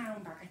sort of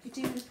town bag. I could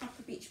do with a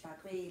proper beach bag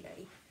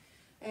really.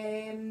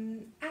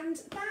 And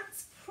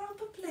that's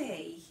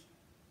probably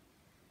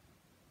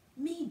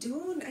me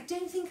done. I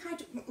don't think I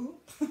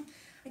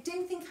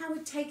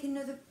would take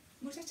another,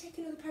 would I take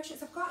another pair of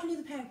shorts? I've got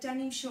another pair of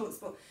denim shorts,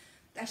 but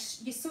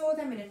you saw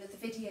them in another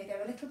video,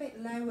 they're a little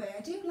bit lower.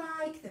 I do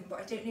like them,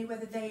 but I don't know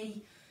whether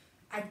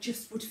I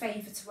just would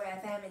favour to wear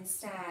them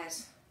instead.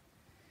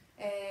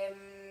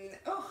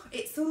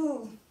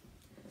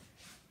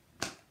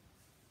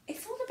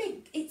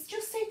 It's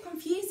just so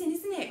confusing,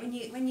 isn't it,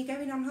 when you're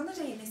going on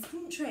holiday in this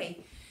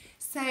country.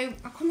 So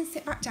I'll come and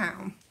sit back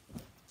down.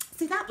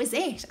 So that was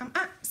it. I'm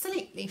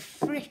absolutely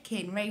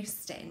freaking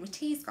roasting. My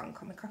tea's gone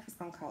cold, my coffee's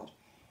gone cold.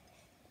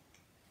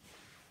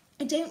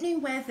 I don't know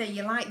whether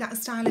you like that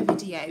style of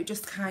video,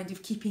 just kind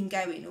of keeping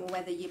going, or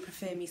whether you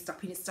prefer me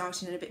stopping and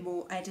starting and a bit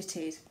more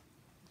edited.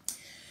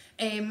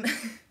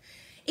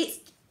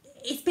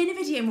 It's been a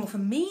video more for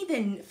me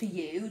than for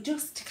you,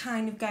 just to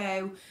kind of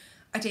go,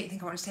 I don't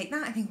think I want to take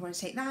that, I think I want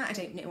to take that, I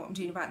don't know what I'm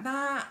doing about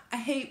that. I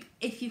hope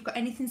if you've got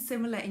anything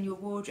similar in your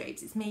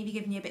wardrobes, it's maybe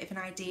giving you a bit of an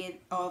idea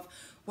of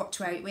what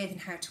to wear it with and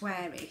how to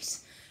wear it.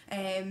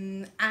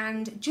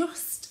 And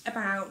just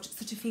about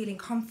sort of feeling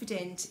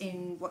confident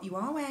in what you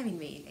are wearing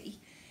really.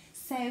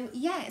 So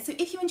yeah, so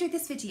if you enjoyed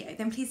this video,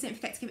 then please don't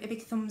forget to give it a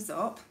big thumbs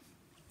up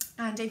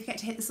and don't forget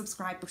to hit the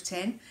subscribe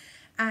button.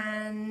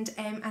 And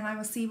I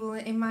will see you all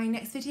in my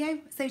next video.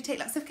 So take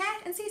lots of care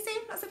and see you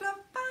soon. Lots of love.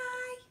 Bye.